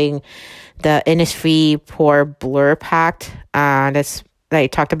was putting the Innisfree Pore Blur Pact. That's that I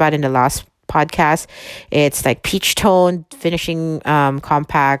talked about in the last podcast. It's like peach tone finishing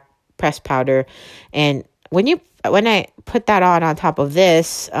compact pressed powder, and when I put that on top of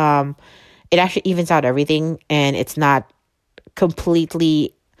this, it actually evens out everything, and it's not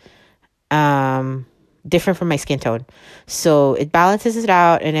completely different from my skin tone. So it balances it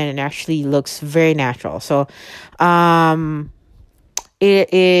out, and then it actually looks very natural. So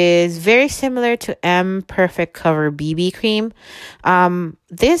it is very similar to M Perfect Cover BB cream.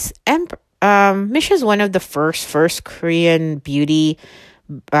 This Mish is one of the first Korean beauty,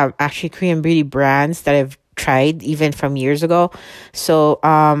 actually Korean beauty brands that I've tried even from years ago. So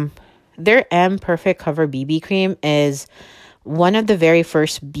their M Perfect Cover BB cream is one of the very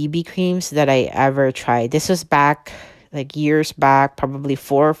first BB creams that I ever tried. This was back like years back, probably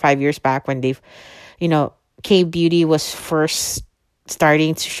 4 or 5 years back when K Beauty was first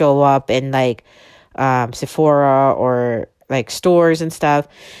starting to show up in like Sephora or like stores and stuff.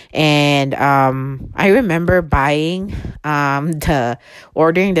 And I remember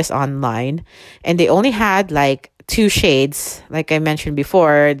ordering this online, and they only had like 2 shades. Like I mentioned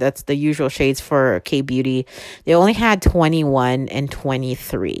before, that's the usual shades for K Beauty. They only had 21 and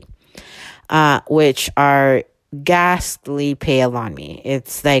 23, which are ghastly pale on me.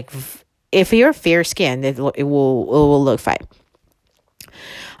 It's like if you're fair skinned, it will look fine.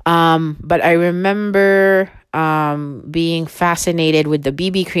 But I remember being fascinated with the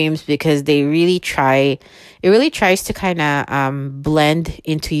BB creams because it really tries to kind of blend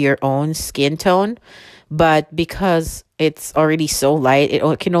into your own skin tone, but because it's already so light,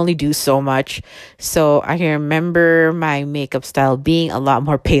 it can only do so much. So I remember my makeup style being a lot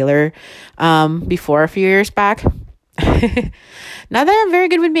more paler before a few years back. Not that I'm very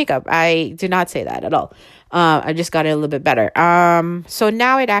good with makeup. I do not say that at all. I just got it a little bit better. So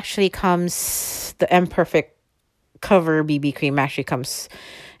now it actually comes, the M Perfect Cover BB cream actually comes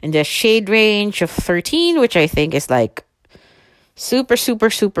in the shade range of 13, which I think is like super, super,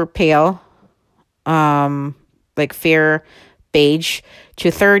 super pale. Like fair beige,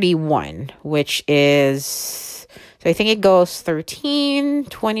 to 31, which is, so I think it goes 13,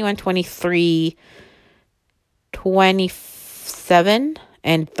 21, 23, 27,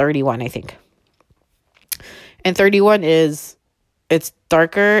 and 31, I think. And 31 it's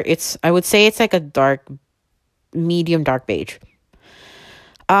darker. I would say it's like a medium dark beige.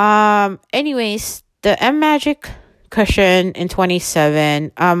 Anyways, the M Magic cushion in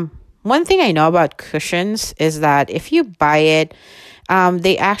 27. One thing I know about cushions is that if you buy it,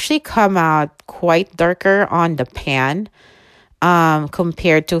 they actually come out quite darker on the pan,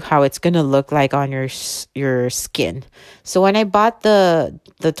 compared to how it's gonna look like on your skin. So when I bought the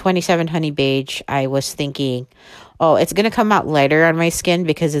 27 Honey Beige, I was thinking, oh, it's gonna come out lighter on my skin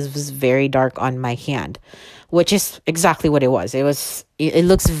because it was very dark on my hand, which is exactly what it was. It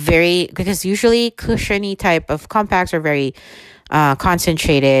looks very, because usually cushiony type of compacts are very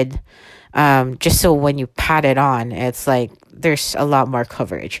concentrated, just so when you pat it on, it's like there's a lot more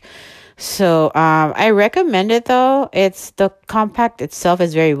coverage. So I recommend it though. The compact itself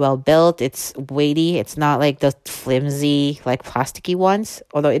is very well built. It's weighty. It's not like the flimsy, like plasticky ones,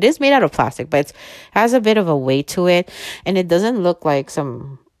 although it is made out of plastic, but it has a bit of a weight to it, and it doesn't look like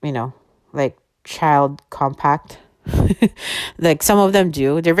some, like child compact. Like some of them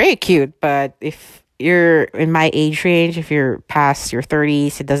do. They're very cute, but if you're in my age range, if you're past your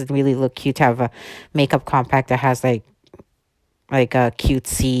 30s, it doesn't really look cute to have a makeup compact that has like a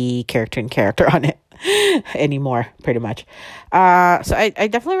cutesy character on it anymore, pretty much. So I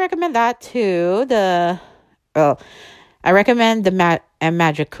definitely recommend that too. I recommend the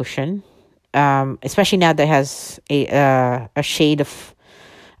Magic cushion, especially now that it has a shade of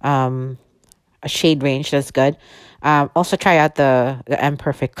a shade range that's good. Also try out the M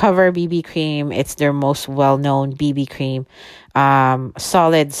Perfect Cover BB cream. It's their most well-known BB cream.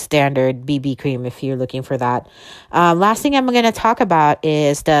 Solid standard BB cream if you're looking for that. Last thing I'm going to talk about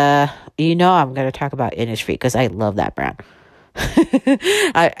is I'm going to talk about Innisfree because I love that brand.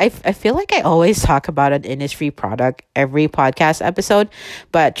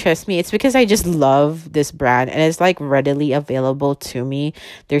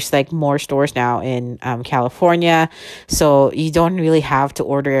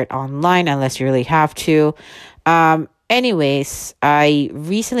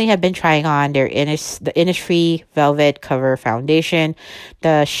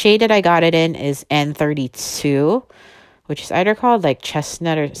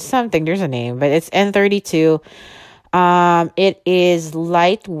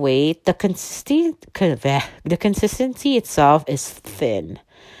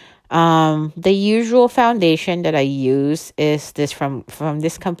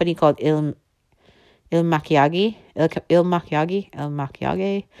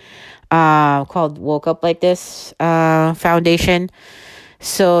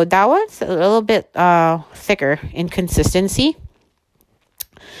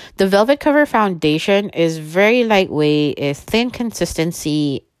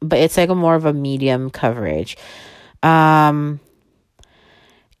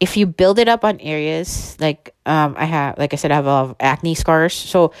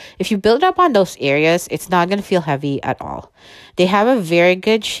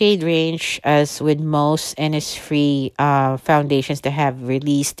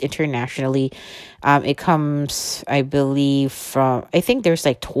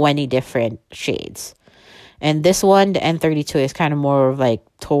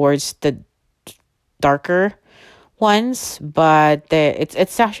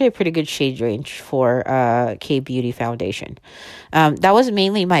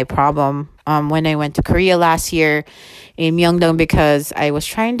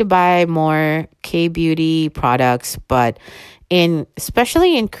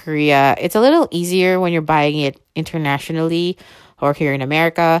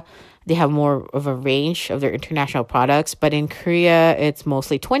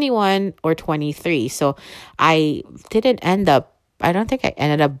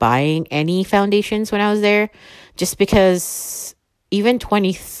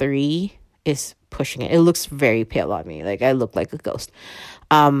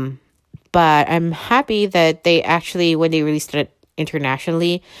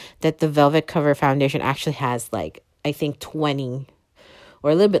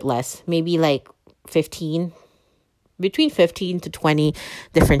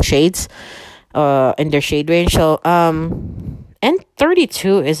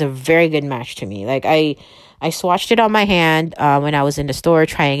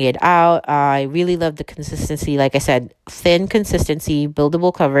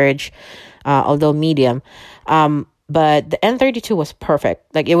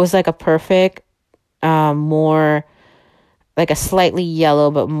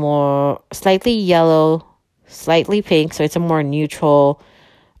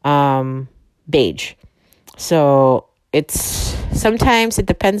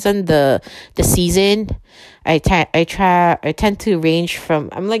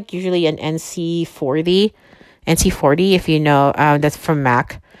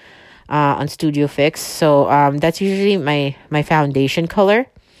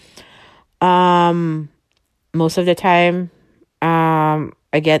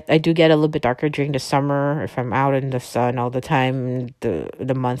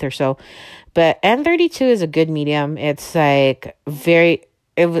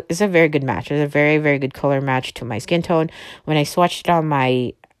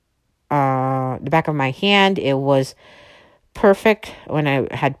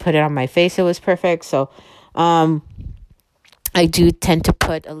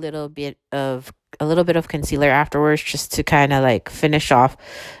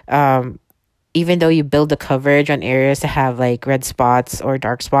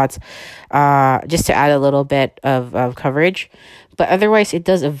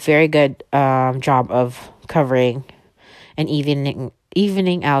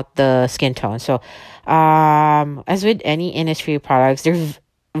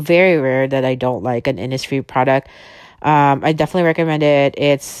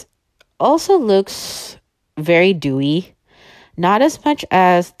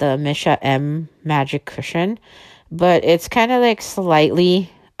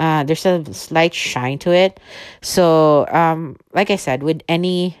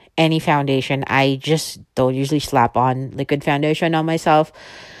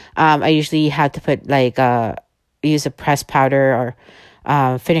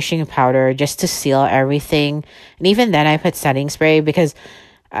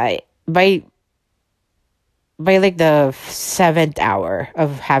 by like the seventh hour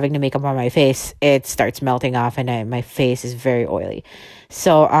of having the makeup on my face, it starts melting off, and my face is very oily.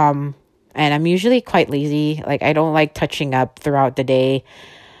 So and I'm usually quite lazy. Like, I don't like touching up throughout the day,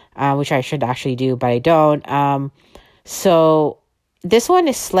 which I should actually do, but I don't. So this one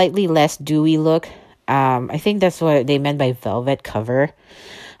is slightly less dewy look. I think that's what they meant by velvet cover.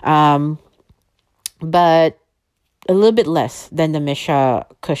 But a little bit less than the Misha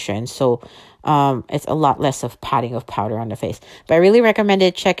cushion. So it's a lot less of patting of powder on the face. But I really recommend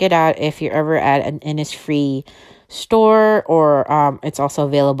it. Check it out if you're ever at an Innisfree store, or it's also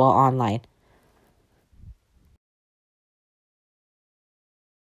available online.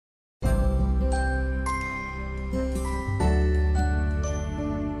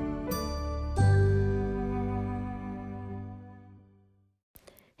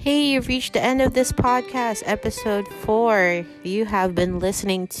 Hey, you've reached the end of this podcast, episode 4. You have been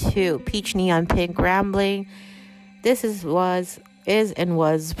listening to Peach Neon Pink Rambling. This was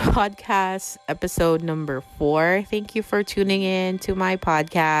podcast episode number 4. Thank you for tuning in to my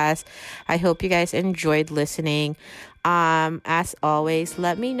podcast. I hope you guys enjoyed listening. As always,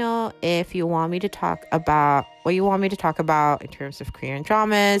 let me know if you want me to talk about what you want me to talk about in terms of Korean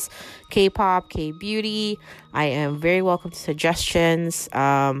dramas, K-pop, K-beauty. I am very welcome to suggestions.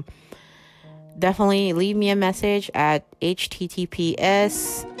 Definitely leave me a message at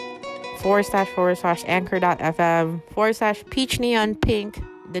https / anchor.fm / peach neon pink.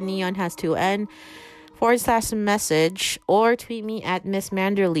 The neon has 2 N / message, or tweet me at Miss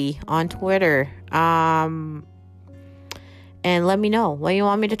Manderly on Twitter. And let me know what you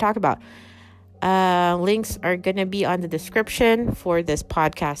want me to talk about. Links are gonna be on the description for this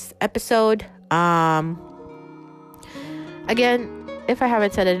podcast episode. Again, if I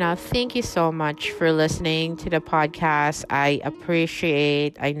haven't said enough, thank you so much for listening to the podcast. I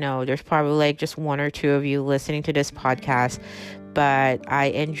know there's probably like just 1 or 2 of you listening to this podcast, but I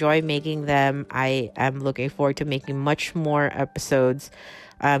enjoy making them. I am looking forward to making much more episodes.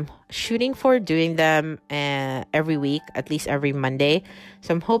 Shooting for doing them every week, at least every Monday.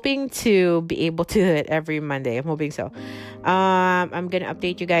 So I'm hoping to be able to do it every Monday. I'm hoping so. I'm gonna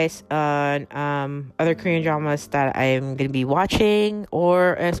update you guys on other Korean dramas that I'm gonna be watching,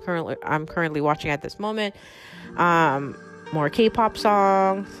 or I'm currently watching at this moment. More K-pop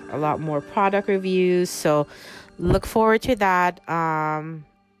songs, a lot more product reviews. So look forward to that.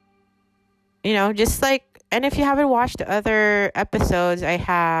 Just like. And if you haven't watched the other episodes, I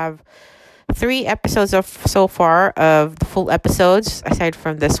have 3 episodes so far of the full episodes, aside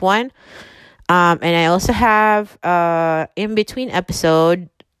from this one. And I also have in between episode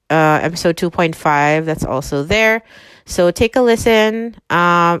 2.5, that's also there. So take a listen,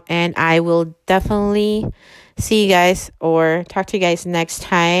 and I will definitely see you guys or talk to you guys next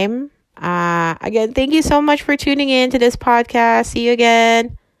time. Again, thank you so much for tuning in to this podcast. See you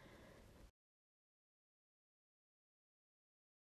again.